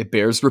it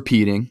bears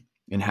repeating,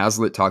 and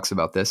Hazlitt talks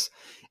about this.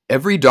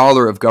 Every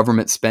dollar of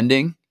government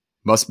spending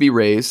must be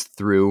raised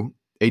through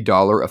a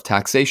dollar of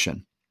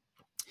taxation.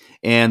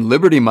 And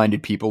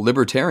liberty-minded people,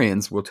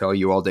 libertarians, will tell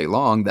you all day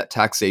long that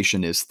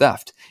taxation is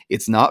theft.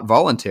 It's not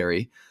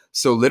voluntary.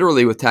 So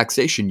literally with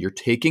taxation, you're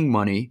taking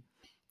money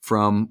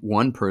from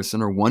one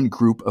person or one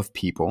group of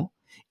people,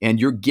 and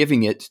you're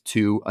giving it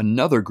to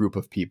another group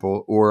of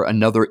people or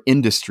another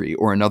industry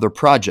or another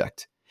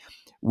project,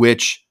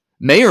 which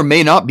may or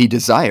may not be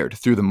desired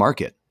through the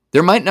market.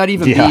 There might not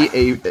even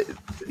be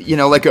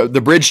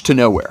the bridge to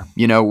nowhere.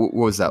 What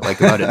was that, like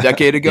about a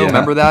decade ago?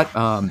 Remember that?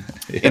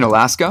 In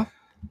Alaska?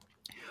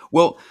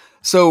 Well,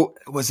 so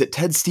was it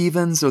Ted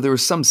Stevens, or there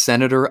was some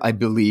senator, I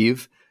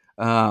believe,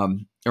 or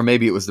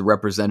maybe it was the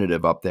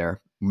representative up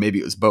there. maybe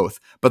it was both,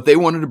 but they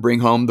wanted to bring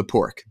home the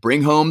pork,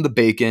 bring home the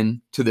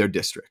bacon to their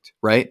district,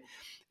 right?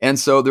 And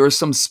so there was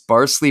some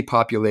sparsely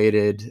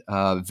populated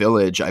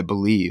village, I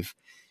believe.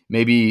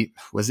 Maybe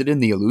was it in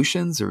the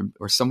Aleutians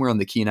or somewhere on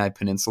the Kenai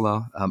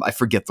Peninsula? I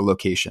forget the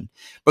location.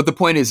 But the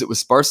point is, it was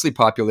sparsely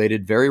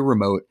populated, very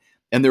remote,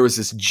 and there was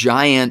this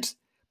giant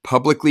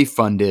publicly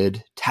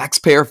funded,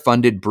 taxpayer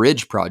funded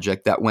bridge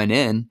project that went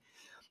in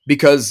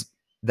because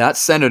that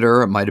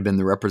senator, it might have been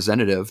the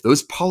representative,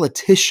 those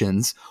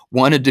politicians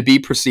wanted to be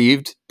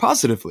perceived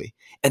positively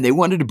and they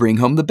wanted to bring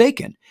home the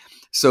bacon.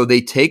 So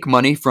they take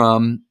money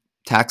from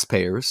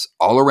taxpayers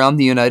all around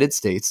the United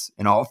States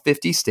in all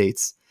 50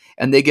 states,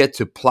 and they get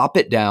to plop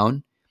it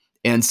down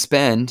and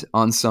spend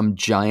on some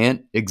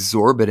giant,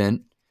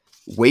 exorbitant,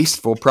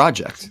 wasteful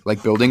project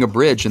like building a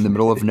bridge in the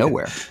middle of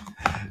nowhere.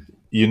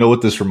 You know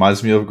what this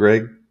reminds me of,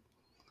 Greg?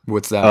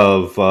 What's that?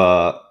 Of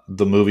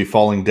the movie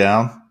Falling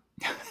Down,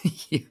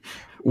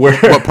 where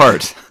What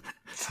part?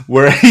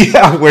 where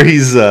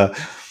he's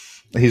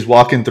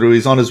walking through.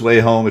 He's on his way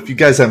home. If you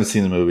guys haven't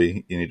seen the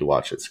movie, you need to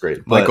watch it. It's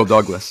great. Michael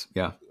Douglas.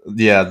 Yeah.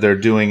 Yeah, they're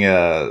doing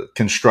a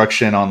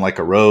construction on like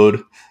a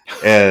road,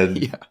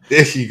 and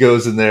he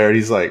goes in there and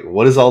he's like,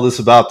 "What is all this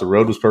about? The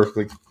road was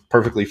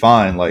perfectly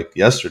fine like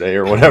yesterday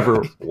or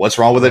whatever. What's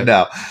wrong with it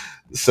now?"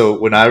 So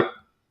when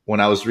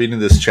I was reading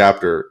this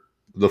chapter,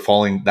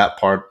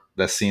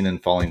 that scene in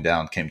Falling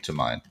Down came to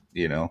mind.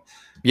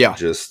 Yeah.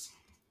 Just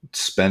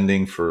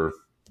spending for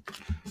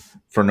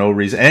no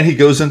reason, and he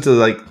goes into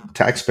like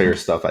taxpayer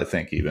stuff. I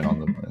think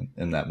even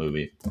in that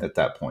movie at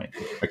that point,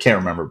 I can't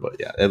remember, but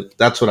yeah,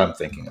 that's what I'm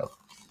thinking of.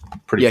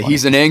 Pretty. Yeah, funny.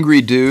 he's an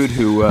angry dude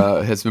who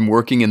has been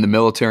working in the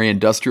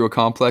military-industrial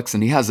complex,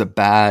 and he has a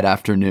bad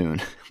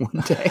afternoon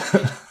one day.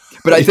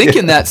 But I think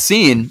in that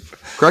scene,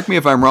 correct me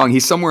if I'm wrong,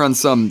 he's somewhere on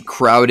some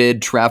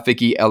crowded,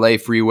 trafficy LA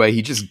freeway.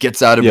 He just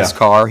gets out of his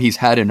car. He's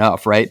had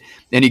enough, right?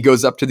 And he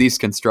goes up to these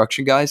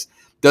construction guys.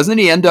 Doesn't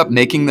he end up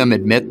making them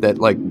admit that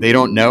like they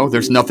don't know?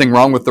 There's nothing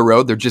wrong with the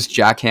road. They're just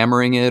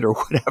jackhammering it or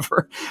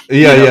whatever.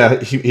 Yeah.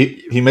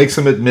 He makes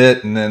them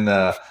admit, and then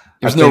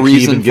there's no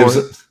reason for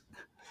it.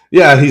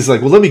 Yeah, he's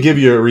like, well, let me give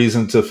you a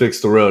reason to fix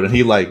the road. And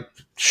he like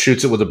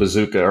shoots it with a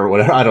bazooka or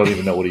whatever. I don't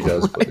even know what he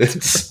does, but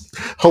it's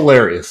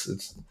hilarious.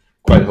 It's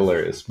quite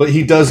hilarious. But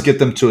he does get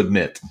them to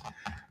admit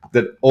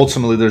that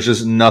ultimately there's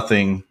just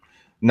nothing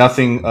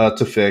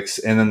to fix.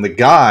 And then the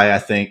guy, I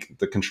think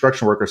the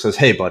construction worker says,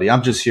 "Hey, buddy,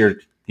 I'm just here,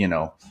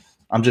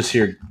 I'm just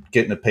here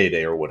getting a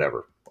payday or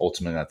whatever."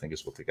 Ultimately, I think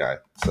is what the guy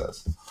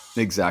says.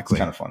 Exactly. It's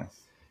kind of funny.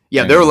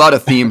 Yeah, there are a lot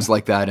of themes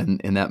like that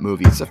in that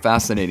movie. It's a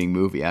fascinating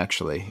movie,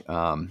 actually.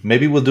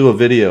 Maybe we'll do a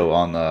video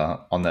on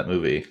that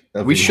movie.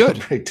 We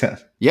should.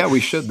 Yeah, we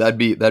should. That'd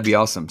be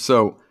awesome.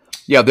 So,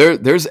 yeah,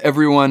 there's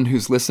everyone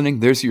who's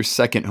listening. There's your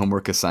second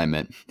homework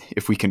assignment,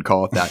 if we can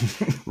call it that.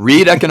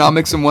 Read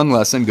Economics in One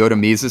Lesson. Go to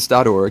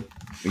Mises.org.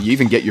 You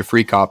even get your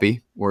free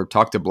copy, or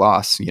talk to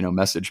Blas.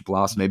 Message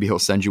Blas. Maybe he'll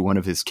send you one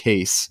of his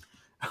case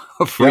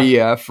of free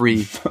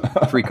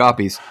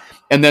copies.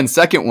 And then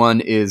second one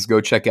is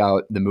go check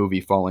out the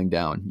movie Falling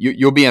Down.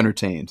 You'll be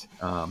entertained.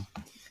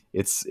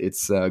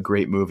 It's a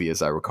great movie,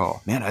 as I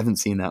recall. Man, I haven't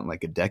seen that in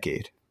like a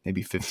decade,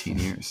 maybe 15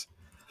 years.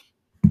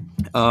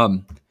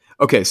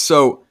 Okay,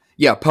 so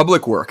yeah,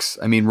 public works.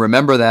 I mean,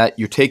 remember that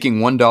you're taking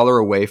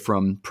 $1 away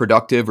from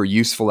productive or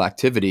useful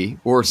activity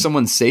or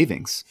someone's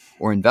savings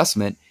or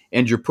investment,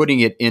 and you're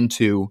putting it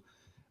into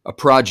a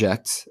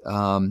project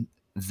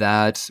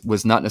that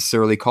was not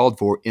necessarily called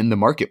for in the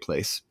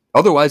marketplace.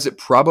 Otherwise, it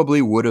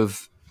probably would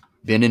have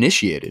been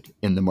initiated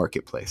in the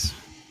marketplace.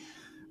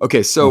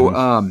 Okay,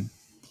 so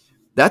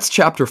that's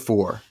chapter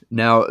 4.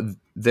 Now,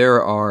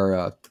 there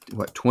are,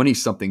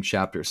 20-something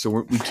chapters, so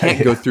we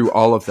can't go through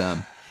all of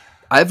them.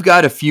 I've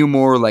got a few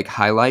more like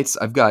highlights.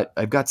 I've got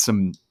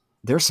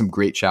there's some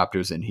great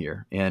chapters in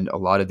here, and a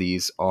lot of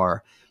these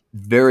are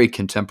very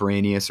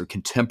contemporaneous or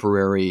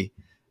contemporary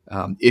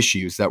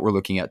issues that we're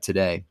looking at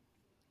today.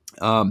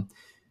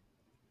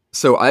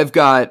 So I've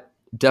got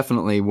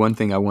definitely one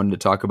thing I wanted to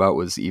talk about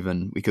was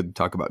we could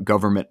talk about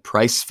government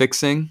price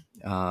fixing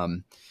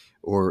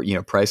or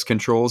price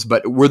controls.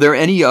 But were there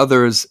any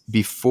others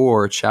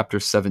before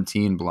chapter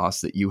 17, Blas,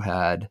 that you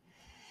had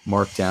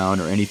marked down,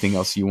 or anything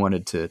else you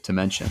wanted to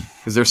mention?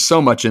 Because there's so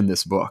much in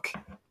this book.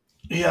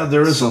 Yeah,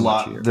 there is a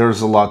lot.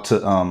 There's a lot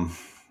to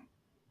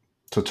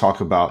talk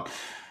about.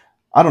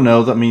 I don't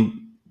know. I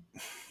mean,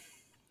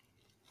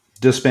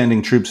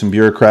 disbanding troops and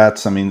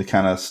bureaucrats, they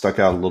kind of stuck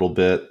out a little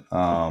bit.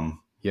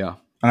 Yeah.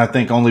 And I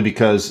think only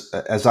because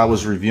as I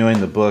was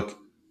reviewing the book,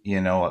 you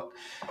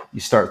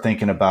start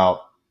thinking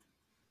about,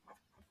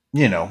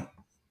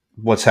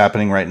 what's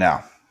happening right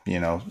now,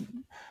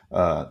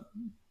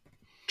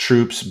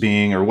 troops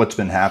being, or what's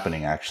been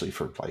happening actually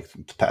for like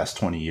the past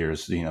 20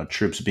 years,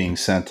 troops being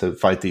sent to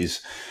fight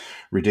these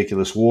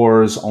ridiculous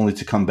wars only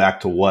to come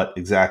back to what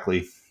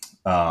exactly,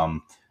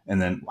 and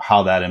then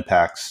how that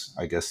impacts,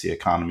 I guess, the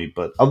economy.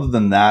 But other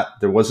than that,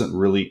 there wasn't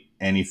really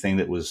anything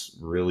that was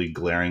really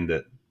glaring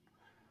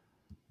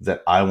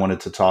that I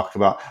wanted to talk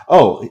about.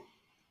 Oh,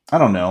 I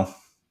don't know.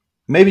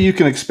 maybe you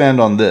can expand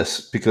on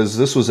this, because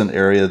this was an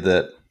area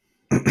that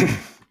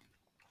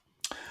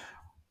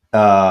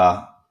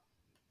uh,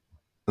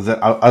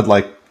 I'd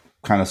like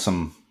kind of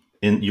some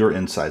in your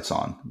insights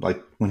on,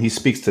 like when he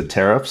speaks to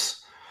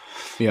tariffs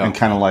Yeah. and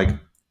kind of like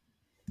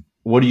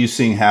what are you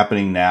seeing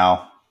happening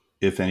now,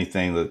 if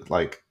anything, that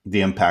like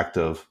the impact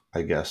of,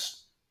 I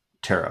guess,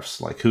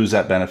 tariffs, like who's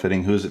that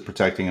benefiting, who's it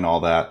protecting, and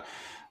all that.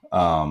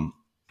 Um,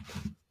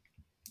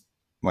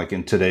 like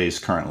in today's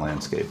current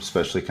landscape,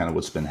 especially kind of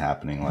what's been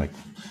happening like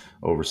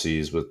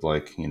overseas with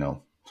like,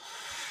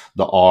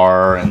 the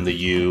R and the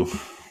U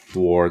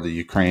war, the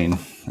Ukraine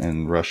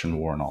and Russian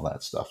war and all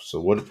that stuff. So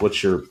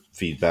what's your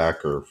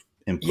feedback or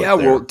Yeah, input well,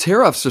 there?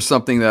 tariffs are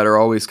something that are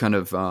always kind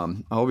of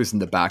always in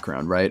the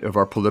background, right, of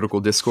our political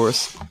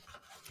discourse.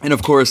 And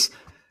of course,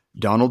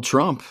 Donald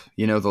Trump,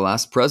 the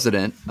last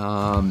president,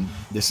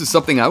 this is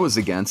something I was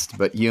against,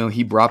 but, he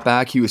he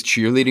was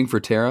cheerleading for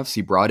tariffs.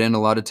 He brought in a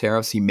lot of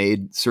tariffs. He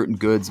made certain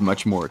goods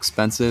much more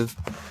expensive,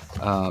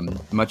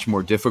 much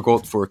more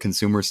difficult for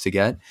consumers to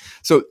get.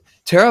 So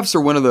tariffs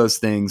are one of those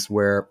things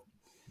where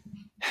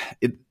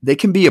they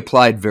can be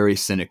applied very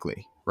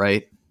cynically,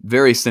 right?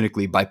 Very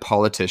cynically by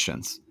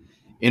politicians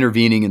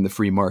intervening in the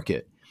free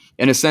market.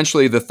 And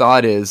essentially the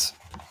thought is,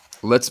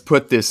 let's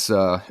put this,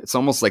 it's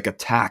almost like a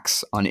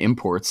tax on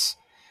imports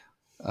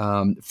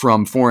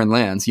from foreign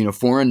lands,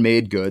 foreign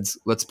made goods.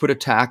 Let's put a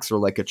tax or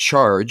like a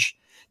charge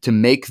to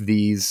make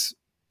these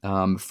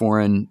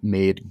foreign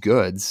made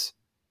goods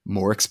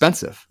more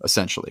expensive,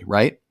 essentially,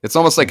 right? It's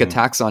almost like a Mm-hmm.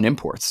 tax on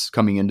imports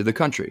coming into the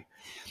country.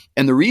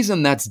 And the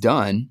reason that's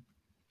done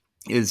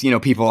is,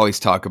 people always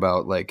talk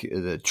about like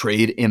the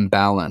trade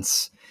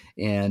imbalance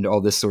and all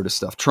this sort of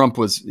stuff. Trump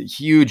was a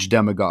huge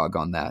demagogue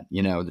on that.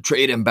 The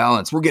trade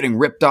imbalance, we're getting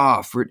ripped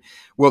off.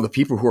 Well, the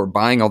people who are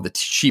buying all the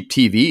cheap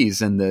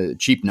TVs and the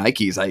cheap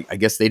Nikes, I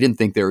guess they didn't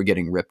think they were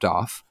getting ripped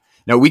off.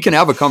 Now, we can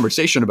have a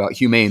conversation about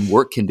humane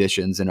work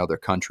conditions in other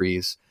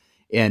countries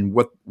and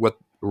what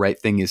the right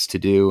thing is to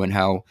do and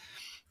how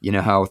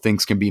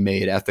things can be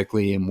made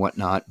ethically and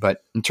whatnot.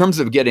 But in terms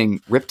of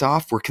getting ripped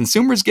off, were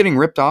consumers getting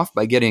ripped off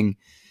by getting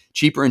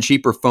cheaper and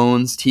cheaper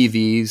phones,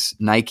 TVs,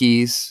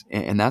 Nikes,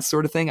 and that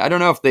sort of thing? I don't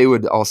know if they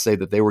would all say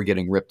that they were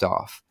getting ripped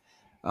off.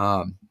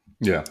 Um,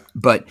 Yeah.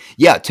 but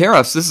yeah,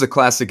 tariffs, this is a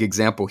classic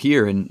example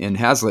here, and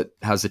Hazlitt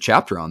has a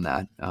chapter on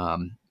that.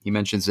 He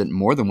mentions it in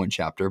more than one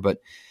chapter, but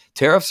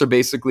tariffs are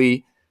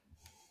basically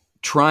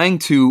trying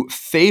to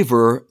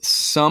favor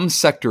some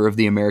sector of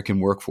the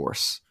American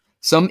workforce,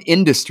 some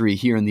industry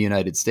here in the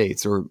United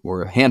States,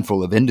 or a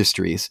handful of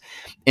industries,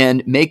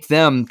 and make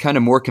them kind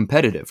of more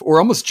competitive or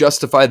almost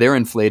justify their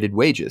inflated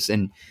wages.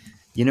 And,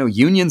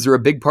 unions are a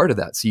big part of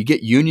that. So you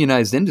get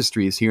unionized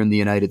industries here in the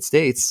United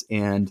States,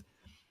 and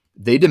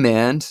they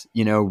demand,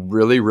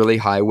 really, really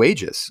high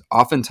wages,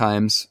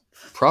 oftentimes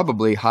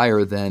probably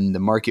higher than the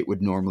market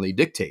would normally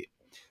dictate.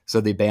 So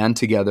they band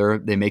together,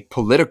 they make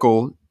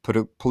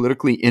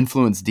politically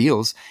influenced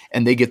deals,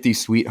 and they get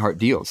these sweetheart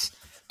deals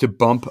to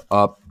bump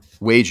up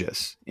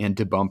wages and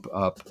to bump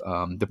up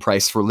the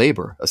price for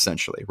labor,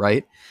 essentially,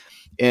 right?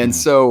 And Mm-hmm.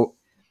 so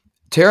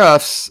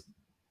tariffs,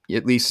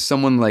 at least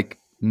someone like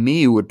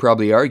me would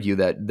probably argue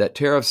that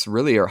tariffs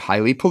really are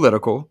highly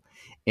political,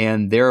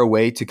 and they're a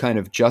way to kind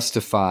of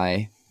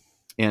justify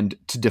and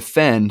to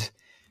defend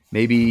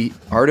maybe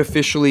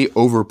artificially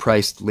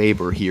overpriced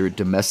labor here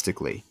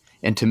domestically,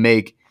 and to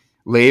make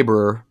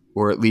labor,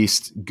 or at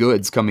least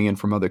goods coming in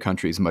from other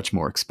countries, much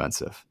more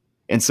expensive.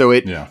 And so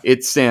Yeah.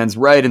 it stands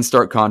right in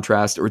stark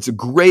contrast, or it's a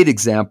great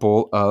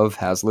example of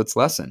Hazlitt's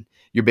lesson.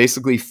 You're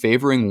basically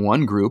favoring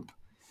one group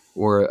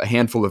or a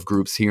handful of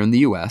groups here in the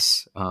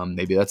US.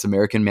 Maybe that's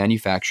American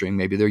manufacturing,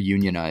 maybe they're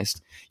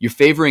unionized. You're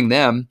favoring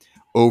them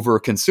over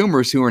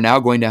consumers who are now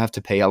going to have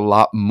to pay a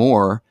lot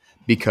more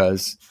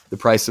because the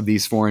price of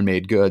these foreign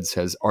made goods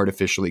has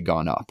artificially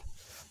gone up.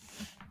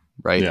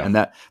 Right. Yeah.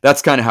 And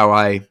that's kind of how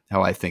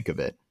I think of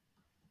it.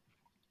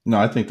 No,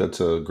 I think that's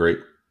a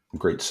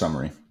great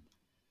summary.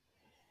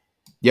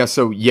 Yeah.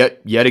 So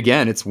yet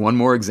again, it's one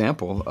more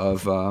example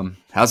of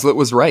Hazlitt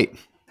was right.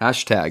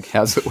 Hashtag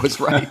Hazlitt was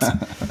right.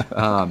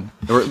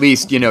 Or at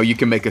least, you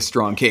can make a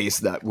strong case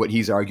that what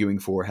he's arguing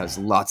for has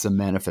lots of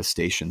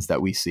manifestations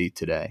that we see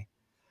today.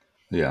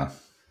 Yeah.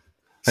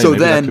 Hey, So maybe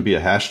that could then, be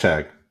a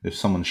hashtag if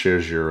someone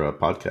shares your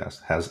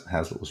podcast.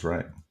 Hazlitt was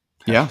right.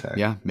 Hashtag.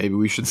 yeah, maybe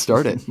we should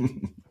start it.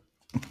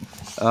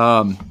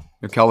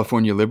 The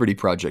California Liberty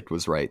Project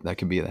was right. That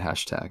can be the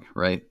hashtag,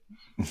 right?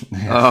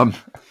 Yeah.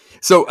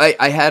 So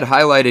I had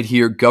highlighted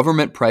here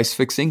government price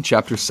fixing,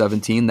 chapter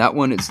 17. That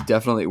one is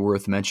definitely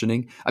worth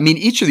mentioning. I mean,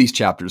 each of these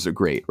chapters are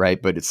great,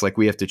 right? But it's like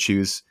we have to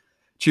choose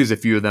a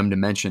few of them to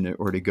mention it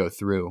or to go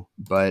through.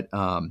 But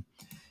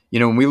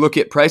when we look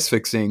at price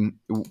fixing,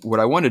 what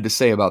I wanted to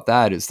say about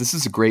that is this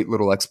is a great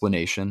little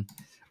explanation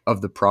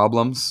of the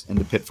problems and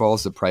the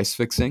pitfalls of price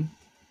fixing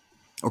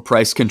or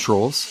price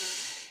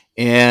controls.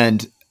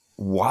 And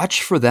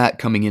watch for that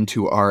coming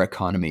into our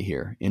economy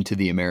here, into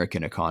the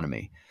American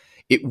economy.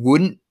 It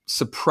wouldn't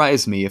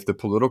surprise me if the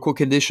political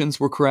conditions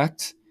were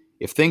correct,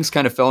 if things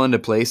kind of fell into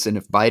place, and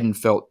if Biden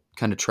felt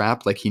kind of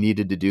trapped like he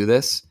needed to do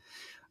this.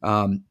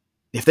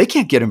 If they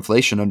can't get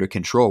inflation under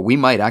control, we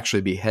might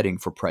actually be heading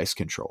for price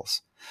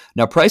controls.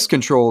 Now, price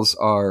controls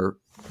are,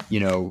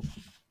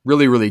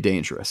 really, really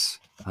dangerous.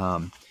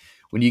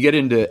 When you get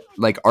into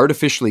like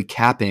artificially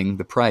capping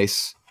the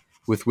price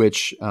with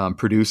which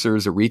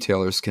producers or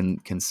retailers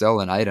can sell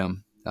an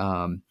item,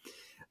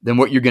 then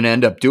what you're going to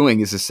end up doing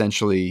is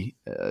essentially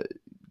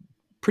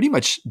pretty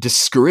much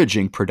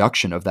discouraging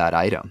production of that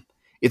item.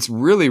 It's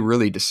really,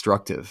 really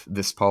destructive,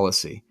 this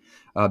policy,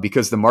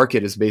 because the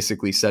market has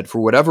basically said, for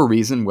whatever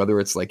reason, whether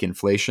it's like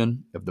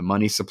inflation of the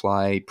money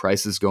supply,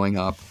 prices going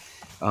up,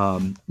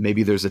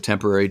 maybe there's a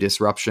temporary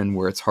disruption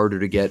where it's harder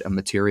to get a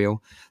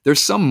material. There's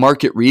some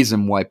market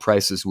reason why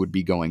prices would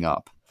be going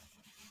up.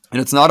 And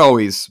it's not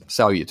always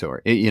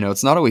salutary.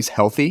 It's not always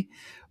healthy,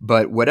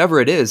 but whatever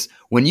it is,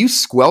 when you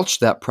squelch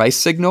that price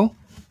signal,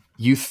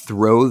 you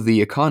throw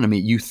the economy,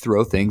 you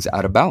throw things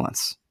out of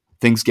balance.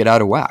 Things get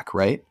out of whack,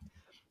 right?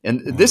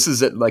 And this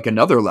is like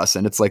another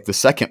lesson. It's like the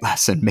second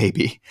lesson,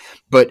 maybe.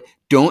 But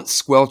don't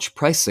squelch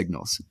price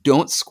signals.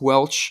 Don't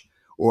squelch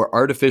or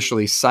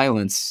artificially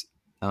silence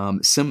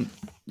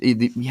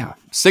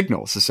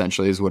signals,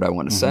 essentially, is what I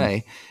want to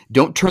say.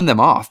 Don't turn them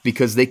off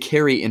because they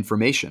carry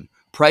information.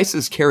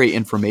 Prices carry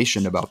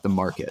information about the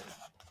market,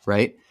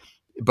 right?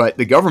 But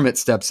the government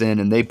steps in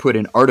and they put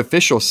an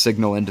artificial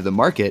signal into the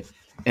market,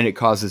 and it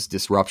causes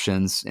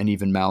disruptions and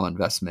even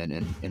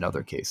malinvestment in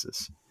other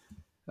cases.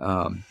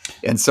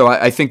 And so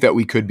I think that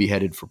we could be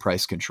headed for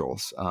price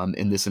controls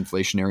in this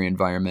inflationary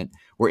environment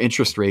where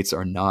interest rates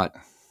they're not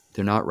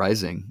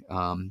rising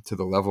to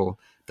the level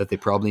that they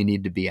probably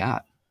need to be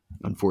at,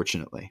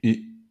 unfortunately.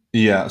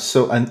 Yeah.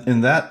 So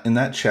in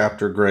that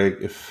chapter, Greg,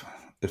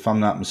 if I'm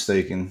not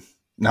mistaken,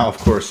 now of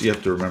course you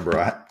have to remember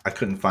I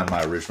couldn't find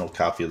my original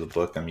copy of the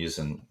book. I'm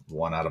using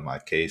one out of my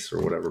case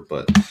or whatever.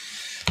 But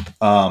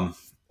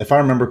if I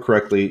remember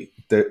correctly,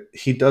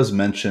 he does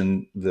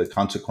mention the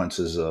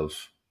consequences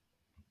of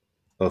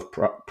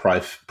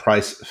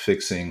price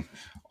fixing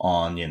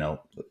on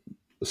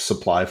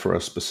supply for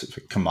a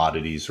specific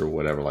commodities or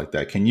whatever like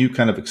that. Can you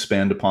kind of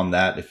expand upon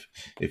that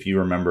if you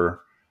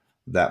remember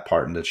that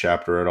part in the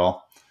chapter at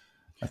all?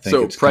 I think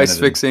So it's kind price of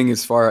fixing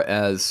as far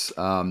as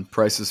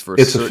prices for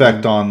its effect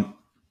certain. on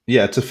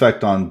its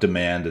effect on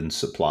demand and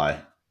supply.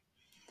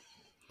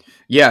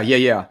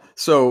 Yeah.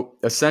 So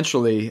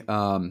essentially,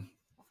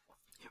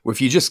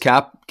 if you just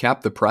cap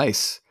the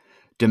price,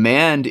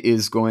 demand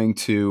is going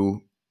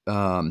to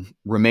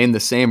remain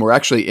the same or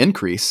actually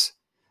increase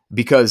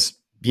because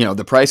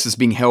the price is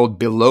being held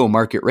below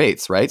market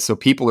rates, right? So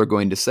people are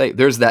going to say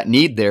there's that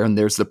need there, and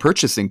there's the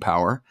purchasing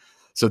power.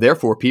 So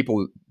therefore,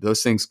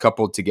 those things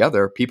coupled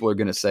together, people are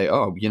going to say,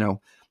 oh,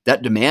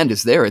 that demand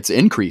is there, it's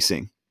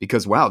increasing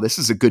because wow, this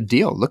is a good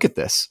deal. Look at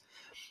this.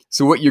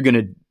 So what you're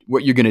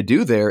gonna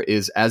do there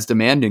is as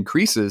demand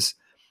increases,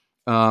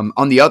 on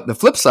the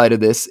flip side of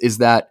this is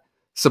that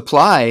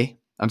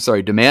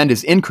demand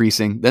is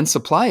increasing, then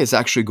supply is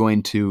actually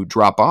going to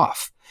drop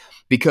off.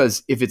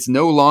 Because if it's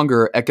no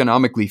longer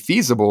economically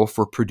feasible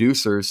for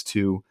producers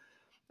to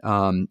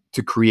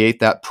create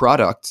that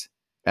product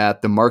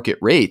at the market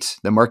rate,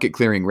 the market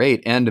clearing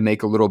rate, and to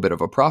make a little bit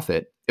of a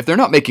profit, if they're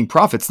not making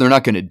profits, they're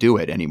not going to do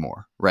it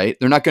anymore, right?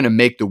 They're not going to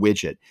make the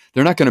widget.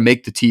 They're not going to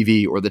make the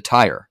TV or the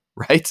tire,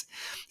 right?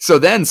 So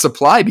then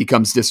supply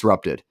becomes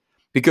disrupted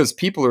because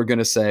people are going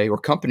to say, or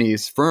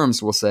companies,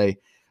 firms will say,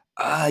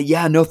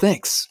 yeah, no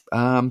thanks,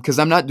 because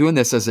I'm not doing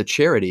this as a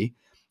charity.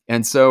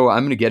 And so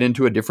I'm going to get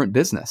into a different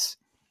business.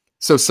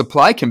 So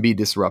supply can be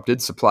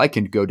disrupted. Supply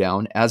can go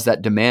down as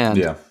that demand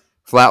Yeah.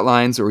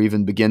 flatlines or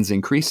even begins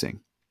increasing.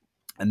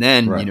 And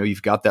then, Right.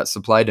 you've got that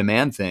supply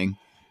demand thing,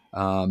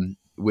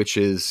 which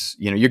is,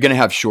 you're going to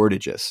have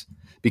shortages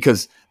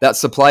because that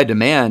supply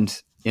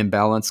demand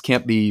imbalance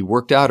can't be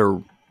worked out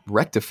or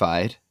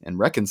rectified and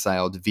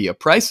reconciled via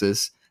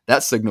prices.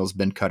 That signal's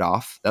been cut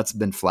off. That's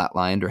been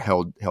flatlined or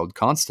held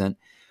constant.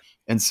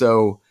 And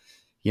so,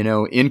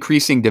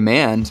 increasing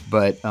demand,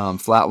 but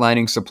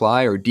flatlining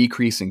supply or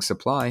decreasing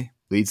supply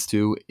leads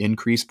to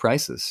increased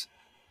prices.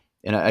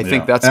 And I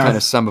think Yeah. that's kind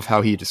of some of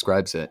how he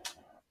describes it.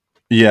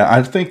 Yeah,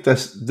 I think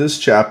this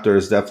chapter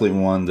is definitely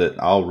one that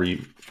I'll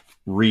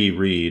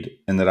reread,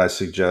 and that I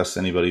suggest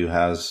anybody who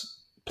has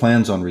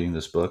plans on reading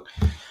this book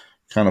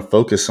kind of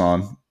focus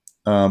on,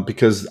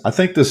 because I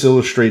think this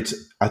illustrates.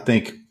 I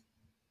think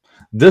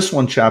this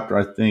one chapter,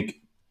 I think,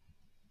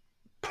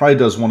 probably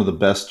does one of the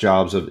best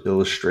jobs of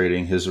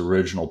illustrating his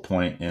original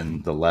point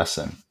in the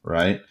lesson,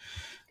 right?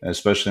 And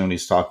especially when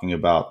he's talking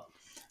about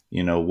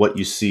what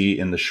you see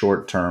in the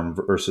short term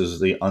versus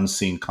the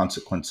unseen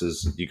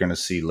consequences you're going to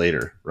see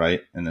later,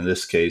 right? And in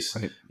this case,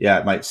 Right. yeah,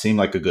 it might seem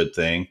like a good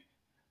thing,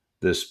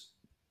 this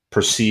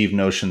perceived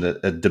notion that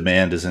a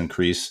demand is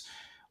increased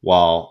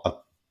while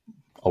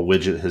a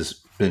widget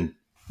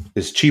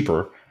is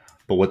cheaper,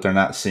 but what they're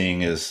not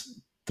seeing is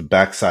the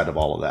backside of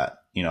all of that,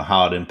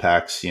 how it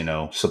impacts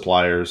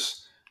suppliers,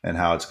 and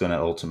how it's going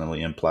to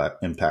ultimately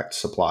impact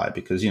supply,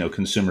 because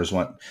consumers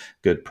want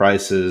good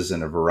prices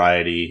and a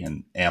variety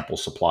and ample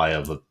supply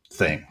of a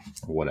thing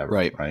or whatever,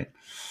 Right. right?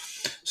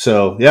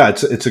 So yeah,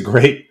 it's a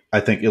great I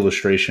think,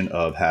 illustration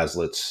of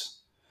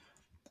Hazlitt's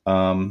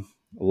um,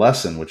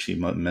 lesson, which he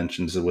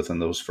mentions within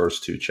those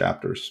first two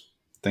chapters.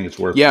 I think it's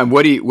worth Yeah, and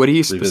what he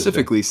revisiting.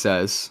 specifically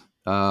says,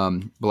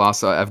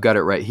 Blas, I've got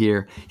it right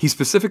here. He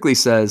specifically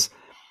says,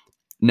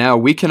 now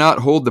we cannot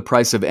hold the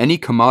price of any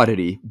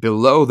commodity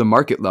below the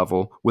market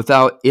level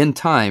without, in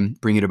time,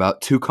 bringing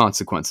about two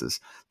consequences.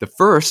 The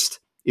first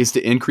is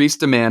to increase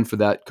demand for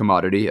that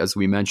commodity, as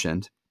we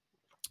mentioned.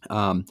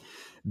 Um,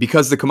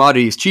 because the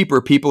commodity is cheaper,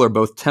 people are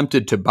both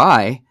tempted to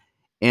buy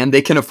and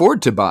they can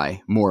afford to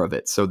buy more of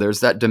it. So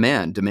there's that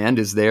demand. Demand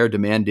is there,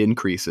 demand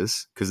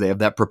increases because they have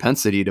that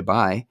propensity to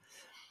buy.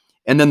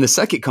 And then the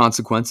second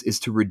consequence is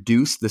to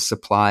reduce the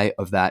supply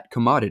of that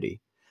commodity.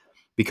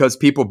 Because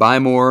people buy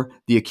more,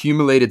 the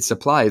accumulated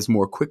supply is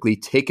more quickly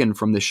taken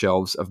from the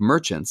shelves of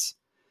merchants.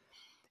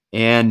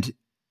 And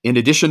in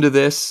addition to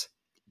this,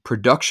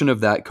 production of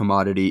that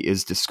commodity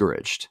is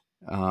discouraged.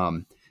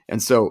 And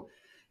so,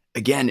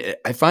 again,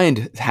 I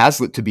find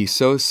Hazlitt to be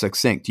so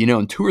succinct.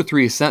 In 2 or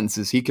 3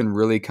 sentences, he can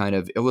really kind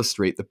of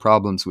illustrate the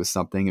problems with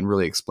something and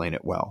really explain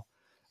it well.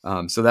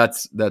 So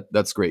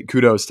that's great.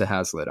 Kudos to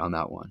Hazlitt on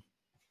that one.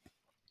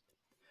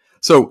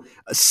 So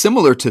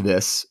similar to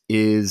this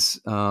is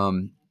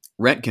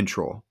rent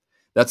control.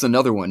 That's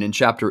another one in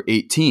chapter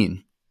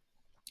 18.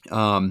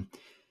 Um,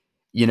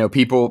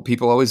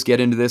 people always get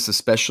into this,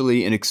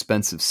 especially in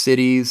expensive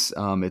cities.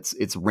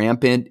 It's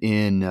rampant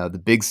in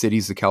the big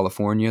cities of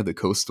California, the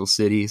coastal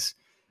cities.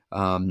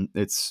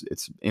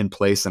 It's in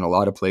place in a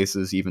lot of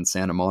places, even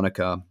Santa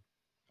Monica,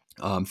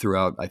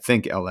 throughout, I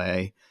think,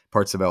 LA,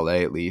 parts of LA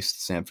at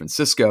least, San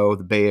Francisco,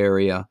 the Bay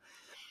Area.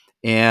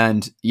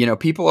 And,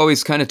 people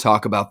always kind of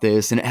talk about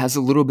this, and it has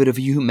a little bit of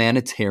a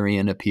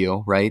humanitarian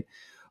appeal, right?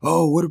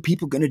 Oh, what are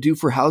people going to do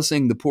for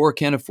housing? The poor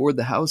can't afford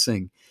the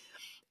housing.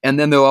 And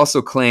then they'll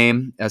also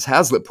claim, as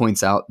Hazlitt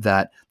points out,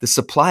 that the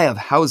supply of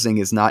housing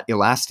is not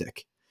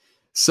elastic.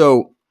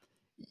 So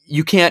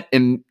you can't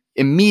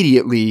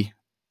immediately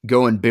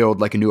go and build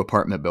like a new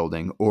apartment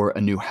building or a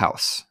new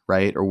house,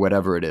 right? Or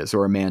whatever it is,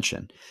 or a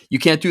mansion. You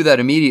can't do that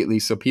immediately.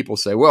 So people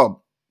say,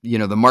 well,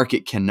 the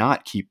market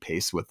cannot keep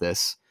pace with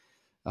this.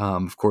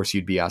 Of course,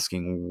 you'd be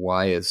asking,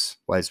 why is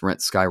rent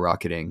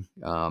skyrocketing?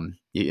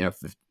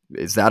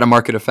 Is that a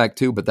market effect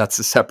too? But that's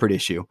a separate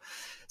issue.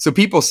 So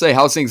people say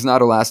housing's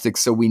not elastic,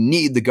 so we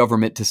need the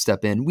government to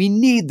step in. We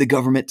need the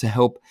government to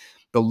help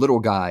the little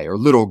guy or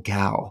little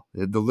gal,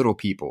 the little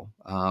people,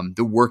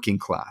 the working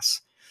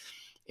class.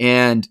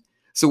 And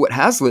so what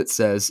Hazlitt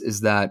says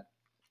is that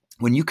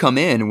when you come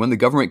in, when the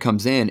government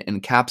comes in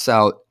and caps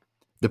out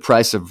the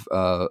price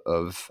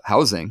of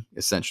housing,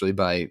 essentially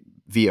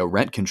via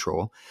rent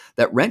control,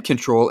 that rent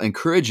control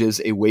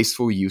encourages a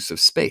wasteful use of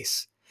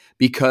space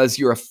because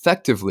you're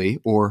effectively,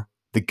 or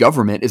the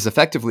government is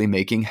effectively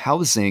making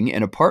housing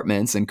and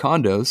apartments and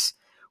condos,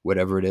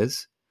 whatever it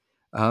is,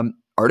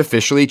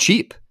 artificially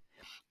cheap.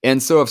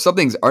 And so if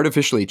something's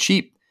artificially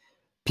cheap,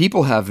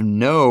 people have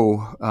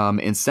no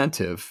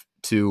incentive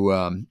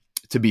to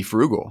be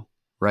frugal,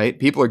 right?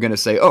 People are going to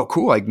say, "Oh,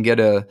 cool, I can get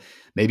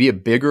maybe a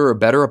bigger or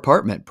better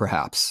apartment,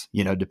 perhaps."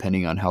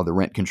 Depending on how the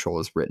rent control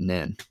is written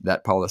in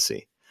that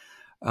policy.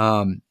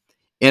 Um,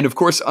 and of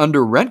course,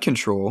 under rent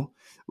control,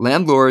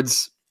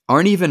 landlords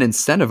aren't even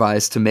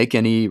incentivized to make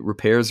any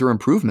repairs or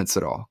improvements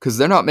at all because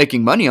they're not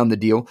making money on the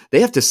deal.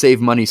 They have to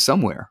save money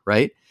somewhere,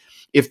 right?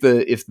 If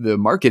the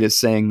market is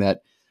saying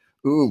that,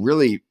 ooh,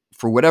 really,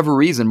 for whatever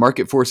reason,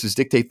 market forces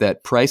dictate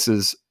that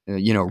prices,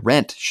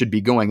 rent should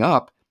be going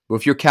up. But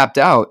if you're capped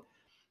out,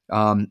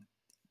 um,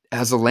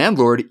 as a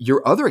landlord,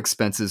 your other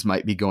expenses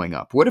might be going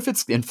up. What if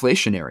it's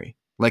inflationary,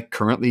 like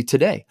currently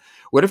today?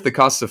 What if the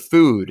cost of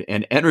food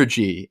and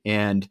energy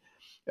and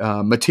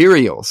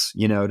materials,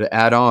 to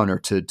add on or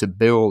to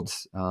build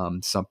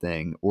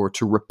something or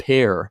to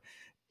repair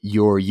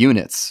your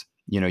units,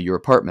 your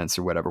apartments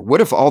or whatever?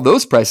 What if all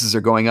those prices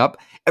are going up?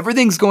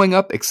 Everything's going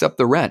up except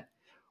the rent.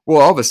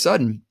 Well, all of a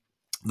sudden,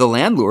 the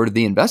landlord,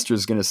 the investor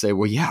is going to say,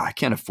 well, yeah, I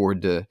can't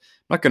afford to, I'm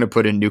not going to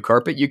put in new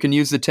carpet. You can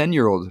use the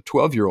 10-year-old,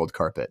 12-year-old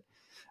carpet.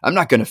 I'm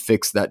not going to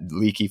fix that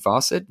leaky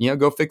faucet.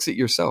 Go fix it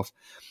yourself.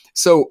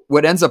 So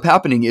what ends up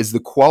happening is the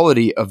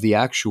quality of the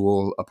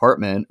actual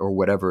apartment or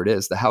whatever it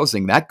is, the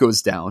housing, that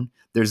goes down.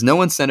 There's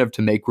no incentive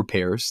to make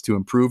repairs to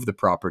improve the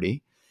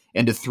property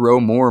and to throw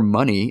more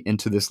money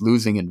into this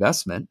losing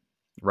investment,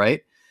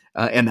 right?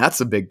 And that's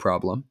a big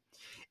problem.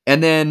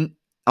 And then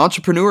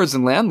entrepreneurs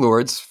and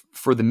landlords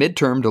for the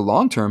midterm to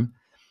long term,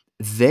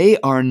 they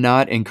are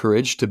not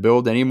encouraged to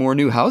build any more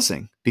new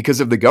housing because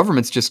if the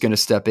government's just going to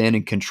step in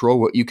and control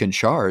what you can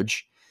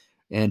charge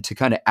and to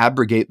kind of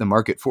abrogate the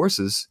market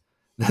forces,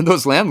 then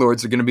those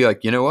landlords are going to be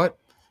like, you know what?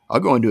 I'll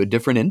go into a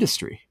different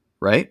industry,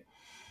 right?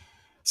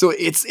 So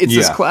it's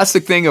this Yeah,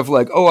 classic thing of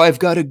like, oh, I've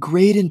got a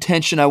great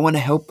intention. I want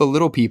to help the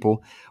little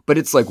people, but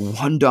it's like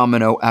one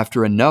domino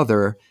after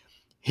another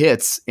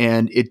hits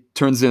and it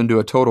turns into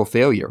a total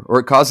failure or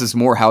it causes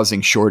more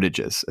housing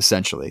shortages.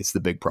 Essentially, it's the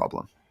big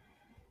problem.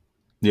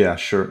 yeah,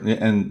 sure.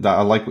 And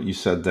I like what you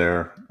said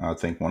there. I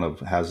think one of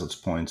Hazlitt's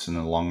points in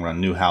the long run,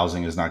 new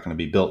housing is not going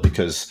to be built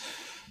because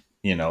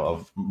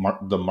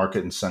the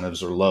market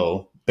incentives are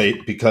low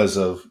because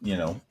of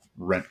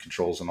rent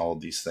controls and all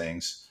of these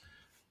things,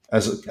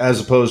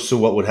 as opposed to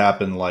what would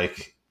happen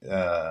like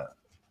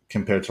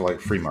compared to like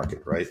free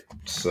market, right?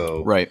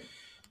 So Right.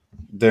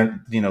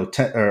 they're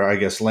or I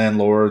guess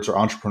landlords or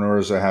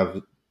entrepreneurs that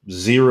have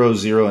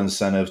zero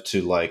incentive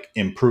to like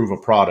improve a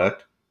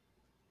product,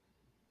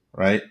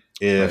 right?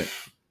 Right.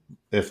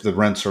 If the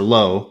rents are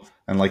low,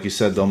 and like you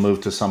said, they'll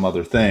move to some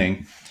other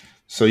thing.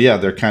 So yeah,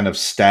 they're kind of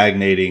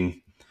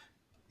stagnating,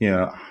 you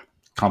know,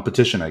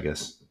 competition, I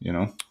guess,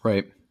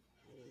 Right.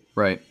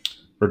 Right.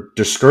 or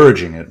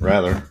discouraging it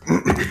rather.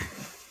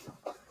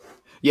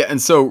 Yeah,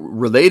 and so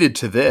related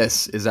to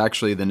this is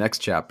actually the next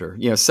chapter.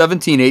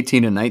 17,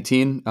 18, and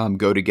 19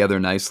 go together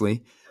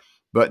nicely.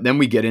 But then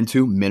we get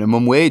into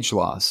minimum wage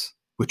laws,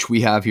 which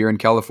we have here in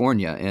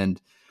California.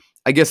 And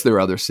I guess there are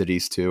other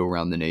cities too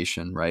around the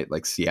nation, right?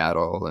 Like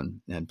Seattle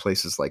and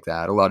places like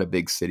that. A lot of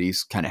big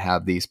cities kind of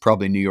have these,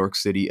 probably New York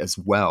City as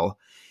well.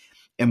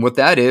 And what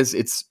that is,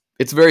 it's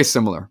very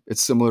similar.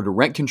 It's similar to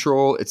rent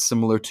control. It's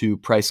similar to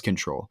price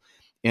control.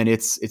 And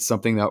it's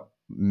something that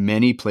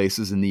many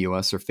places in the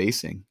US are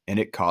facing, and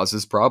it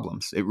causes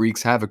problems. It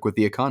wreaks havoc with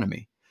the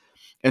economy.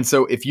 And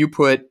so if you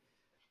put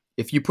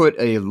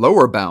a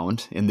lower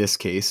bound in this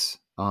case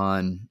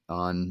on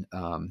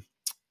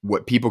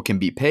what people can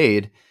be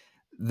paid,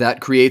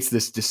 that creates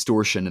this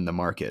distortion in the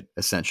market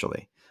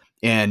essentially,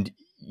 and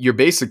you're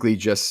basically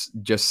just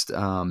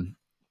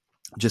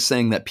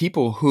saying that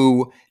people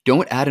who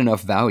don't add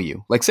enough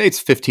value, like say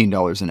it's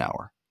 $15 an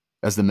hour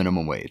as the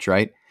minimum wage,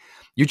 right?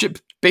 You're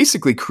just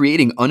basically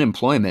creating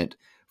unemployment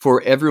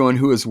for everyone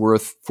who is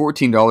worth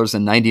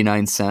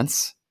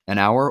 $14.99 an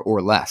hour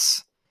or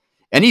less.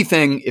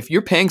 Anything, if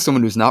you're paying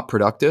someone who's not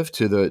productive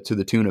to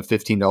the tune of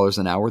 $15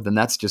 an hour, then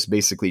that's just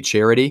basically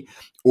charity,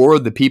 or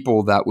the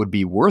people that would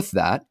be worth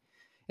that.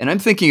 And I'm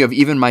thinking of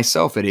even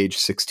myself at age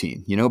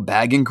 16,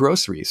 bagging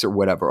groceries or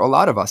whatever. A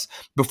lot of us,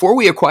 before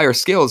we acquire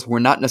skills, we're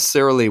not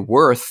necessarily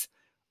worth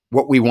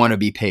what we want to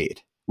be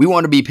paid. We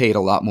want to be paid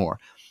a lot more.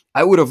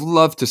 I would have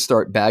loved to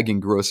start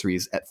bagging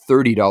groceries at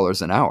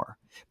 $30 an hour.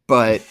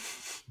 But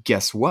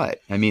guess what?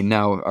 I mean,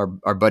 now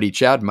our buddy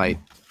Chad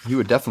he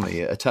would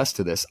definitely attest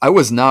to this. I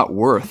was not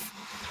worth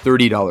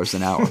 $30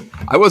 an hour.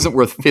 I wasn't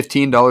worth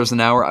 $15 an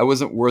hour. I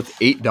wasn't worth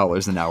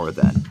 $8 an hour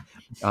then.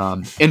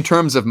 In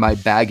terms of my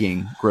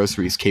bagging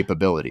groceries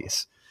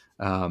capabilities.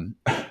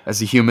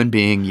 As a human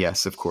being,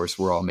 yes, of course,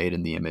 we're all made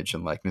in the image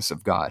and likeness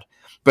of God.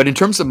 But in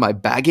terms of my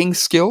bagging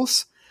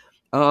skills,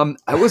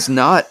 I was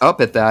not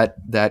up at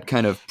that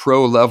kind of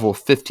pro level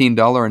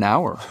 $15 an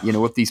hour.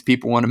 What these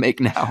people want to make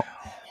now.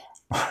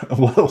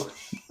 Well,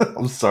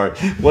 I'm sorry.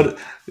 What?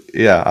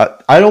 Yeah,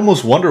 I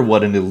almost wonder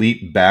what an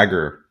elite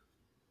bagger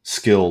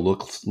skill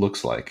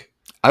looks like.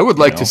 I would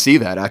You like to know? see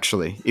that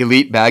actually.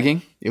 Elite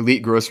bagging,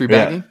 elite grocery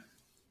Yeah, bagging.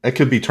 it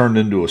could be turned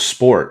into a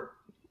sport.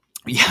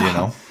 You Yeah.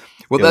 know,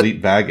 Well,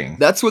 elite bagging.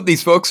 that's what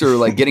these folks are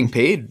like getting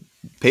paid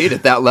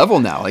at that level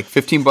now, like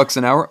 $15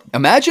 an hour.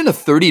 Imagine a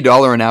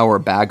 $30 an hour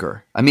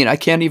bagger. I mean, I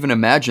can't even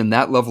imagine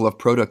that level of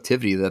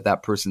productivity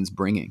that person's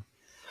bringing.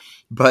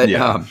 But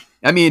Yeah,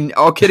 I mean,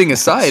 all kidding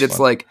that's aside, it's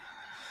fun. like,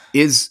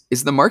 is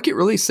the market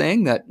really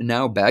saying that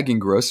now bagging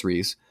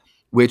groceries,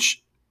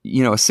 which a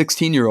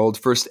 16-year-old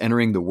first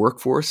entering the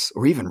workforce,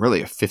 or even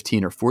really a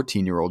 15 or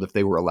 14-year-old if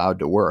they were allowed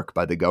to work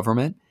by the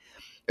government,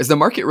 is the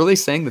market really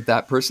saying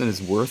that person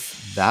is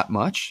worth that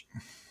much?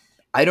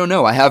 I don't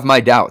know. I have my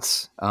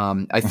doubts.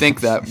 I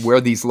think that where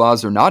these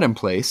laws are not in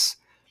place,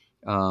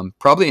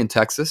 probably in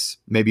Texas,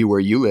 maybe where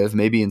you live,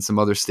 maybe in some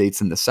other states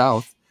in the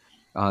South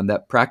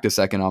that practice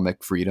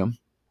economic freedom,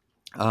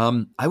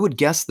 I would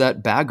guess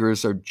that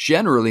baggers are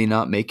generally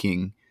not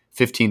making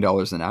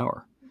 $15 an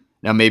hour.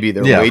 Now, maybe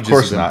their Yeah, of wages have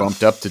course been not.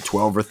 bumped up to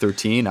 12 or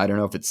 13. I don't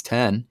know if it's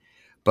 10,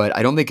 but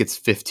I don't think it's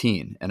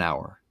 15 an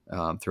hour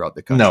throughout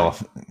the No,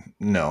 country.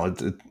 no,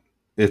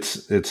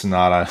 it's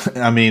not.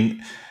 I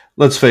mean,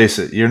 let's face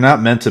it. You're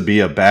not meant to be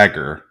a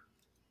bagger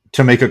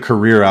to make a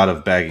career out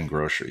of bagging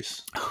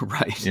groceries.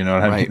 Right, You know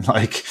what I mean? right.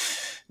 Like,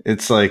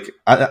 it's like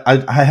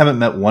I haven't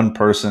met one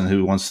person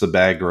who wants to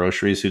bag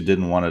groceries who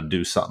didn't want to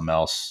do something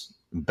else,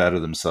 better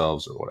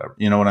themselves or whatever.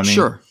 You know what I mean?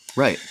 Sure,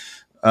 right.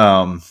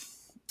 Um,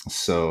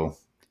 so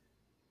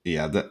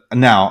yeah.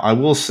 Now I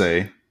will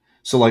say,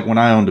 so like when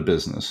I owned a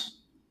business,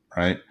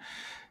 right?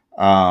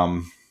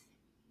 Um,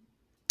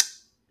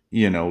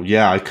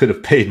 yeah, I could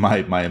have paid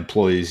my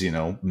employees,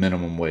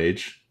 minimum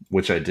wage,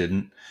 which I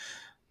didn't.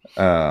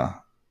 Uh,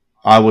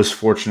 I was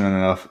fortunate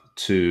enough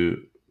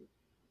to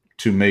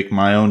make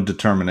my own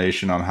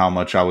determination on how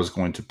much I was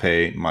going to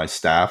pay my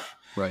staff.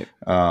 Right.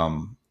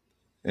 Um,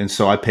 and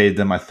so I paid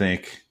them, I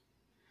think,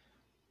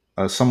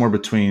 somewhere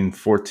between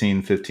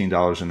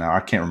 $14-15 an hour. I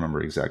can't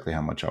remember exactly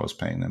how much I was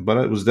paying them, but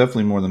it was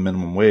definitely more than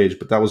minimum wage.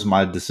 But that was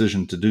my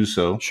decision to do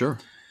so, Sure.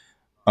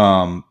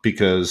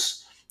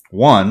 because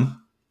one,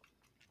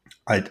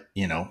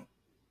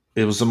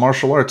 it was a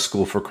martial arts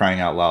school, for crying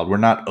out loud. We're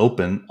not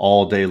open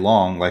all day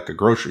long like a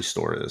grocery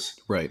store is.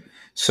 Right.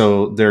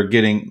 So they're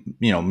getting,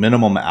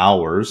 minimum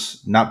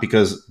hours, not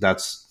because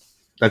that's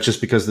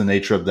just because the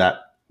nature of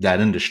that that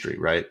industry,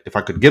 right? If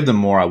I could give them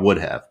more, I would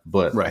have,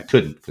 but I Right.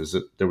 couldn't because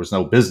there was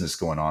no business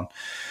going on.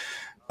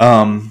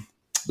 Um,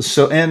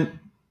 and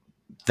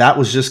that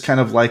was just kind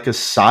of like a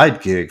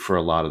side gig for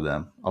a lot of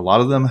them. A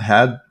lot of them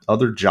had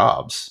other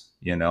jobs,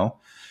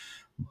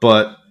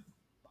 but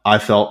I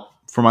felt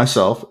for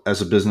myself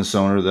as a business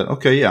owner that,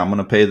 okay, yeah, I'm going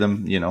to pay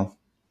them,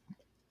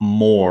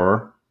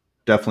 more,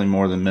 definitely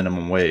more than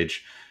minimum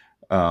wage.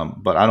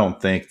 But I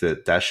don't think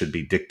that should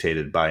be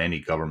dictated by any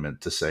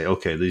government to say,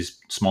 okay, these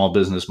small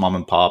business, mom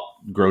and pop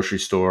grocery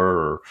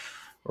store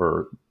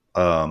or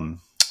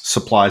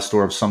supply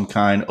store of some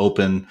kind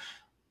open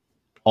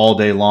all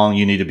day long,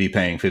 you need to be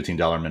paying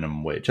 $15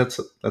 minimum wage.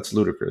 That's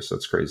ludicrous.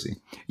 That's crazy.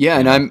 Yeah,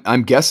 You and know.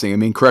 I'm guessing. I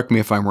mean, correct me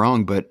if I'm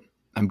wrong, but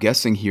I'm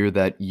guessing here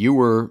that you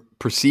were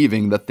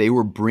perceiving that they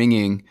were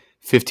bringing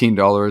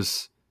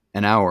 $15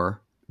 an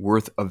hour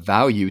worth of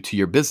value to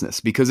your business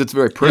because it's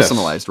very Yes.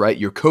 personalized, right?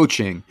 You're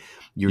coaching,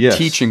 you're Yes.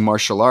 teaching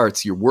martial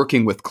arts, you're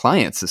working with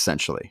clients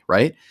essentially,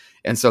 right?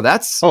 And so Oh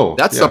that's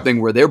yeah. something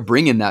where they're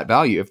bringing that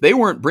value. If they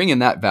weren't bringing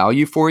that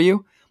value for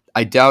you,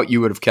 I doubt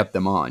you would have kept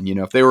them on.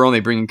 If they were only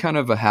bringing kind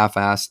of a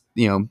half-assed,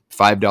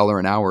 $5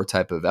 an hour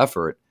type of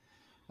effort,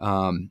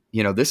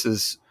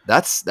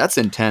 that's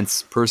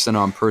intense person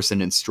on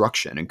person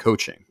instruction and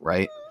coaching,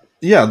 right?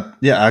 Yeah,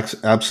 yeah,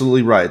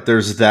 absolutely right.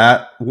 There's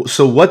that.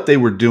 So what they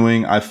were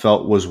doing, I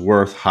felt was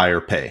worth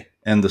higher pay,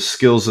 and the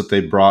skills that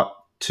they brought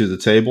to the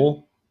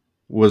table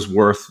was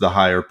worth the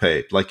higher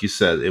pay. Like you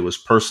said, it was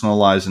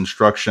personalized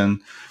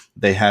instruction.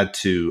 They had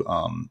to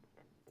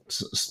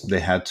they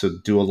had to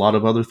do a lot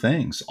of other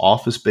things: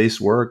 office-based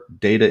work,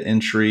 data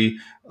entry,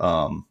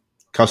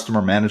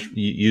 customer manage.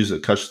 Use a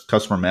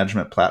customer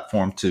management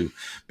platform to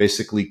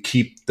basically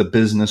keep the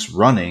business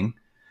running.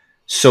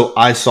 So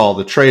I saw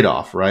the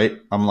trade-off. Right,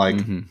 I'm like,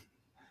 Mm-hmm.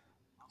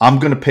 I'm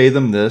going to pay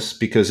them this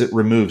because it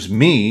removes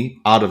me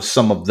out of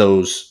some of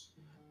those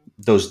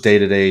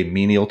day-to-day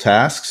menial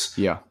tasks,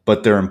 Yeah.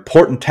 but they're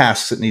important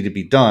tasks that need to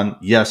be done.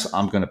 Yes,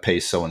 I'm going to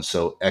pay so and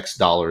so X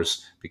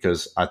dollars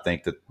because I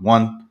think that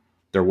one,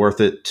 they're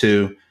worth it.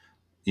 Two,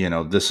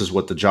 this is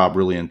what the job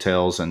really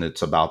entails, and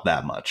it's about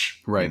that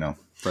much. Right.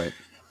 Right.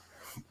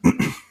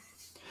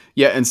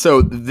 Yeah, and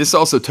so this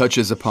also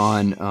touches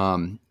upon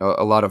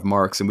a lot of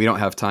Marx, and we don't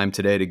have time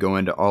today to go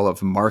into all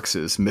of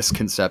Marx's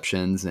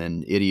misconceptions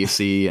and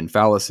idiocy and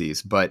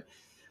fallacies. But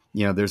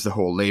there's the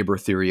whole labor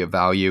theory of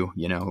value.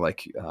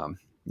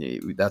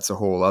 That's a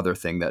whole other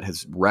thing that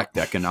has wrecked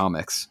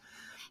economics.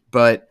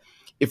 But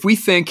if we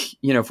think,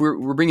 if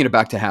we're bringing it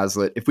back to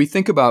Hazlitt, if we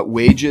think about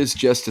wages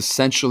just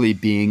essentially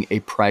being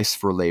a price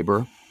for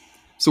labor,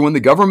 so when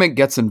the government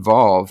gets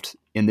involved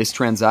in this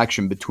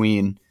transaction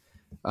between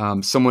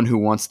someone who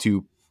wants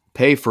to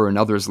pay for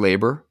another's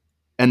labor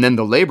and then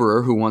the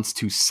laborer who wants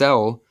to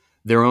sell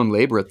their own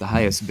labor at the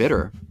highest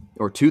bidder,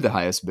 or to the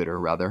highest bidder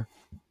rather,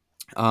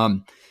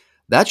 um,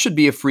 that should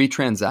be a free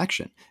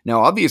transaction.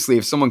 Now, obviously,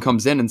 if someone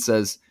comes in and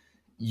says,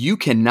 you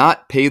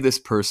cannot pay this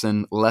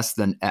person less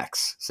than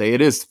X, say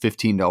it is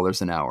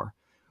 $15 an hour,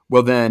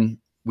 well, then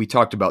we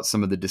talked about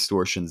some of the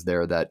distortions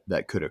there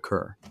that could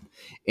occur.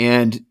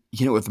 And,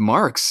 with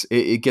Marx,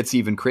 it gets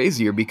even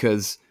crazier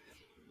because,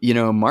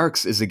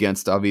 Marx is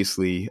against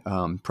obviously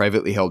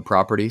privately held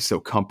property. So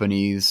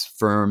companies,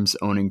 firms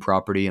owning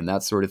property and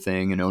that sort of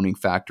thing, and owning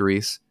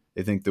factories.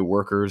 They think the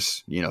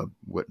workers,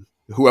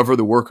 whoever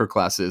the worker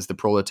class is, the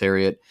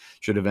proletariat,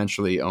 should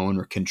eventually own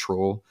or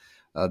control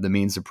the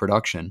means of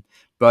production.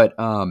 But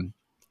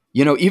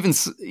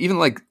even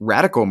like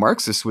radical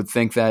Marxists would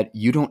think that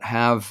you don't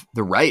have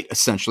the right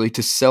essentially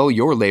to sell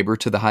your labor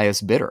to the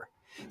highest bidder.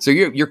 So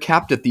you're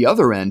capped at the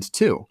other end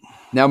too.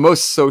 Now,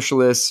 most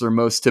socialists or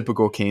most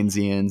typical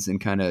Keynesians and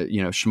kind of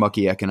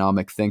schmucky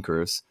economic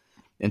thinkers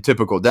and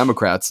typical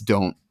Democrats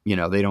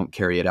they don't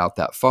carry it out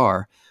that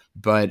far.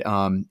 But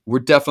we're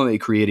definitely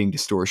creating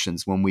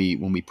distortions when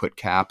we put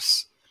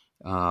caps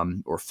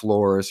or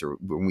floors, or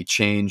when we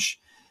change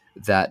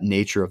that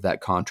nature of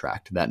that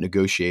contract, that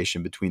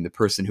negotiation between the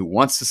person who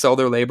wants to sell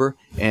their labor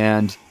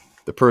and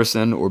the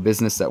person or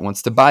business that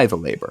wants to buy the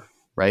labor.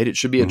 Right? It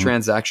should be a Hmm.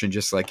 transaction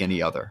just like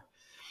any other.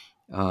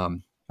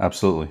 Um,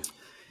 Absolutely.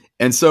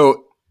 and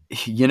so,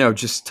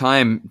 just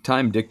time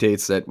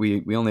dictates that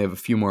we only have a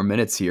few more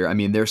minutes here. I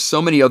mean, there's so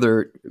many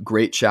other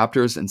great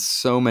chapters and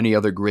so many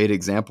other great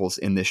examples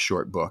in this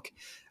short book.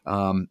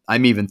 I'm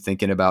even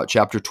thinking about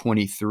chapter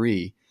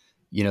 23,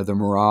 the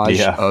mirage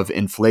Yeah. of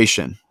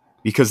inflation,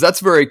 because that's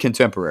very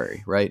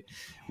contemporary, right?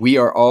 We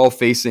are all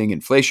facing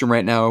inflation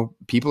right now.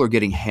 People are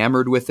getting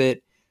hammered with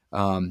it.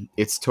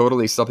 It's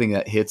totally something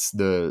that hits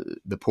the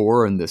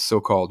poor and the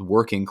so-called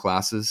working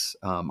classes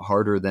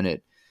harder than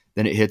it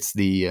hits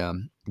the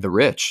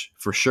rich,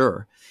 for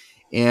sure.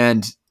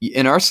 And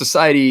in our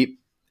society,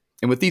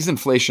 and with these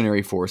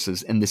inflationary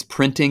forces and this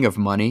printing of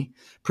money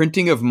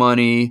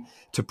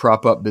to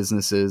prop up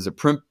businesses, or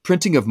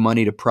printing of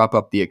money to prop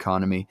up the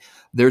economy,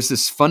 there's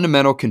this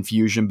fundamental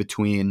confusion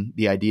between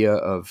the idea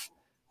of,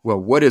 well,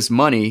 what is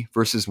money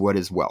versus what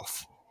is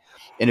wealth?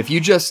 And if you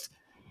just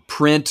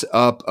print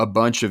up a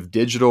bunch of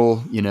digital,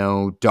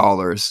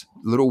 dollars,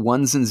 little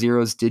ones and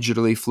zeros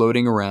digitally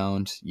floating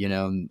around.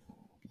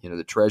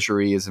 The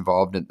Treasury is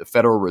involved in the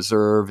Federal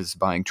Reserve is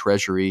buying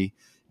Treasury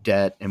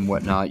debt and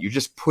whatnot. You're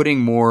just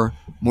putting more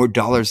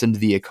dollars into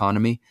the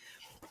economy.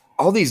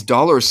 All these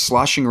dollars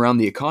sloshing around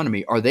the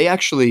economy, are they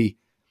actually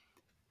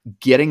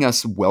getting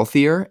us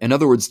wealthier? In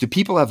other words, do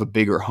people have a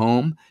bigger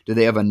home? Do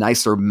they have a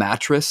nicer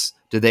mattress?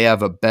 Do they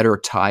have a better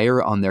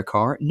tire on their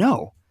car?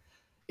 No.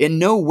 In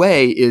no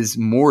way is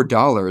more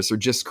dollars or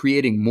just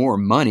creating more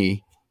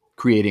money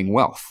creating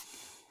wealth.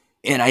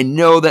 And I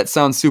know that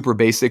sounds super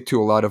basic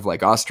to a lot of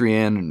like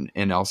Austrian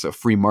and also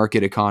free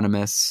market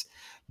economists,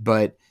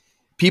 but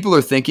people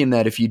are thinking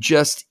that if you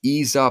just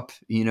ease up,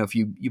 if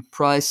you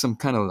price some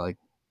kind of like,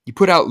 you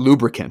put out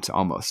lubricant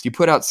almost, you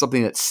put out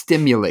something that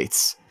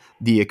stimulates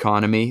the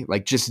economy,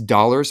 like just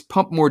dollars,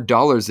 pump more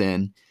dollars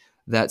in,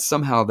 that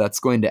somehow that's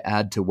going to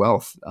add to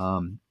wealth.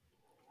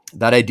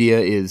 That idea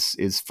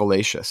is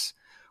fallacious.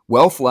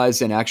 Wealth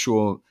lies in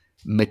actual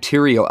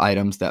material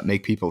items that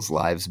make people's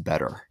lives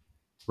better,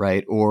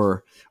 right?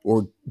 Or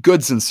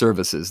goods and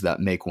services that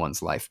make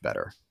one's life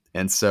better.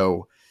 And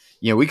so,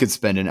 we could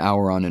spend an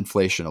hour on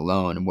inflation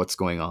alone and what's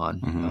going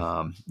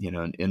on.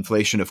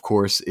 Inflation, of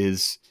course,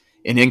 is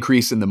an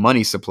increase in the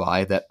money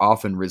supply that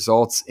often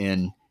results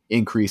in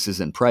increases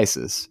in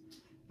prices.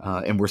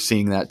 And we're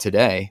seeing that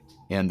today.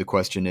 And the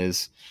question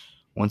is,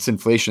 once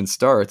inflation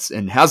starts,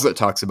 and Hazlitt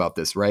talks about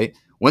this, right?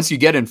 Once you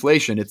get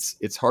inflation,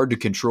 it's hard to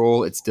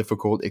control. It's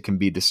difficult. It can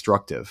be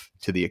destructive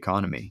to the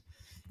economy.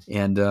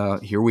 And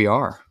here we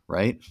are,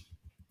 right?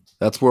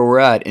 That's where we're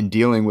at in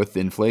dealing with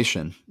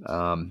inflation.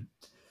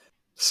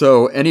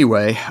 So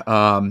anyway,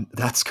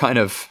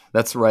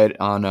 that's right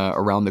on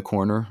around the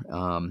corner.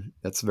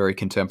 That's very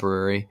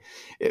contemporary.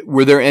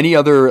 Were there any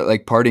other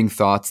like parting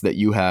thoughts that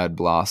you had,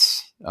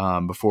 Blas,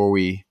 before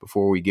we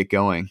get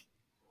going?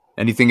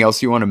 Anything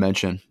else you want to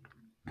mention?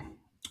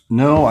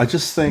 No, I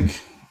just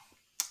think,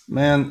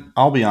 man,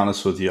 I'll be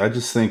honest with you. I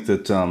just think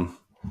that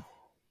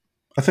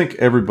I think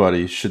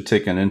everybody should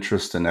take an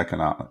interest in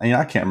economics.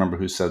 I can't remember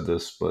who said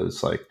this, but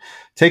it's like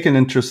take an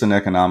interest in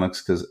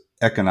economics because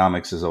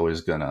economics is always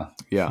gonna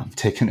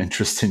take an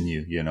interest in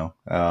you.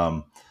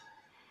 And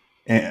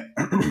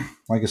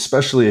like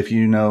especially if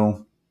you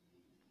know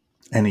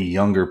any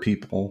younger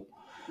people,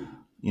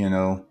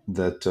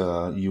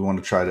 that you want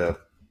to try to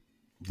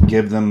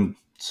give them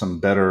some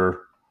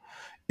better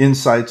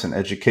insights and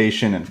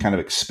education and kind of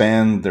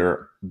expand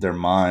their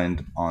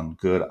mind on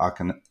good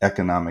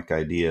economic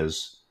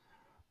ideas,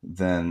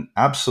 then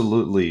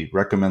absolutely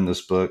recommend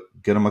this book.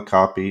 Get them a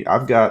copy.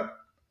 I've got,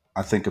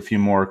 I think, a few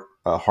more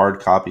hard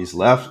copies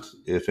left.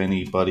 If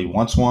anybody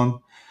wants one,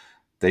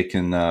 they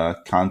can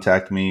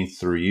contact me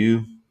through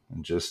you,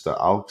 and just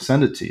I'll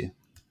send it to you.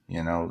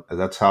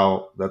 That's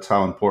how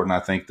important I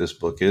think this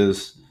book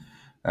is.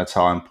 That's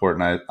how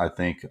important I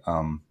think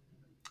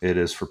it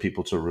is for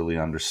people to really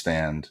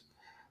understand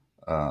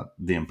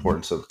the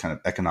importance of kind of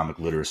economic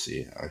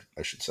literacy,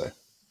 I should say,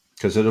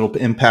 because it'll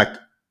impact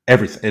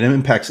everything. It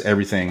impacts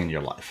everything in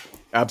your life.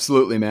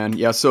 Absolutely, man.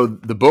 Yeah. So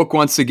the book,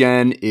 once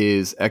again,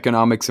 is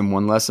Economics in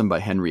One Lesson by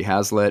Henry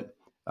Hazlitt.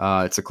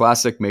 It's a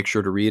classic. Make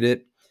sure to read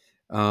it.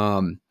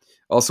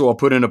 Also, I'll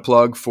put in a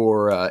plug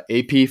for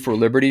AP for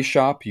Liberty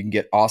shop. You can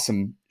get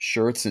awesome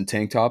shirts and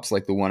tank tops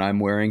like the one I'm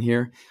wearing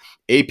here.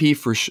 AP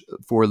for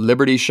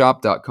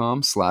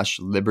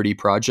libertyshop.com/Liberty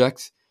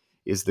Project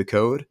is the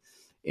code.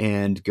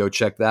 And go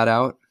check that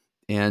out.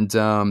 And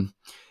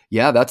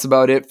that's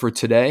about it for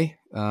today.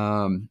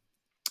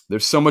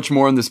 There's so much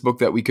more in this book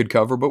that we could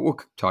cover, but we'll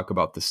talk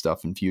about this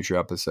stuff in future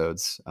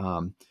episodes.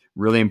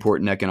 Really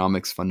important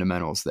economics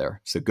fundamentals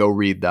there. So go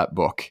read that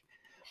book.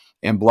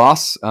 And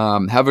Blas,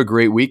 have a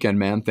great weekend,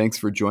 man. Thanks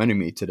for joining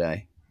me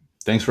today.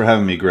 Thanks for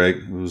having me,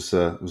 Greg. It was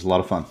a lot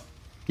of fun.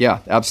 Yeah,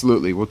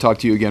 absolutely. We'll talk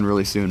to you again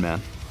really soon,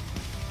 man.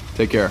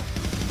 Take care.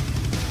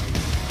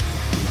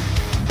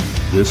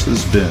 This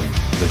has been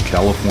the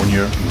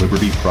California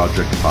Liberty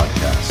Project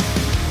podcast.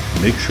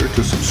 Make sure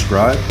to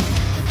subscribe,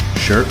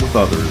 share it with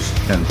others,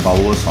 and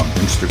follow us on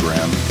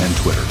Instagram and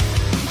Twitter.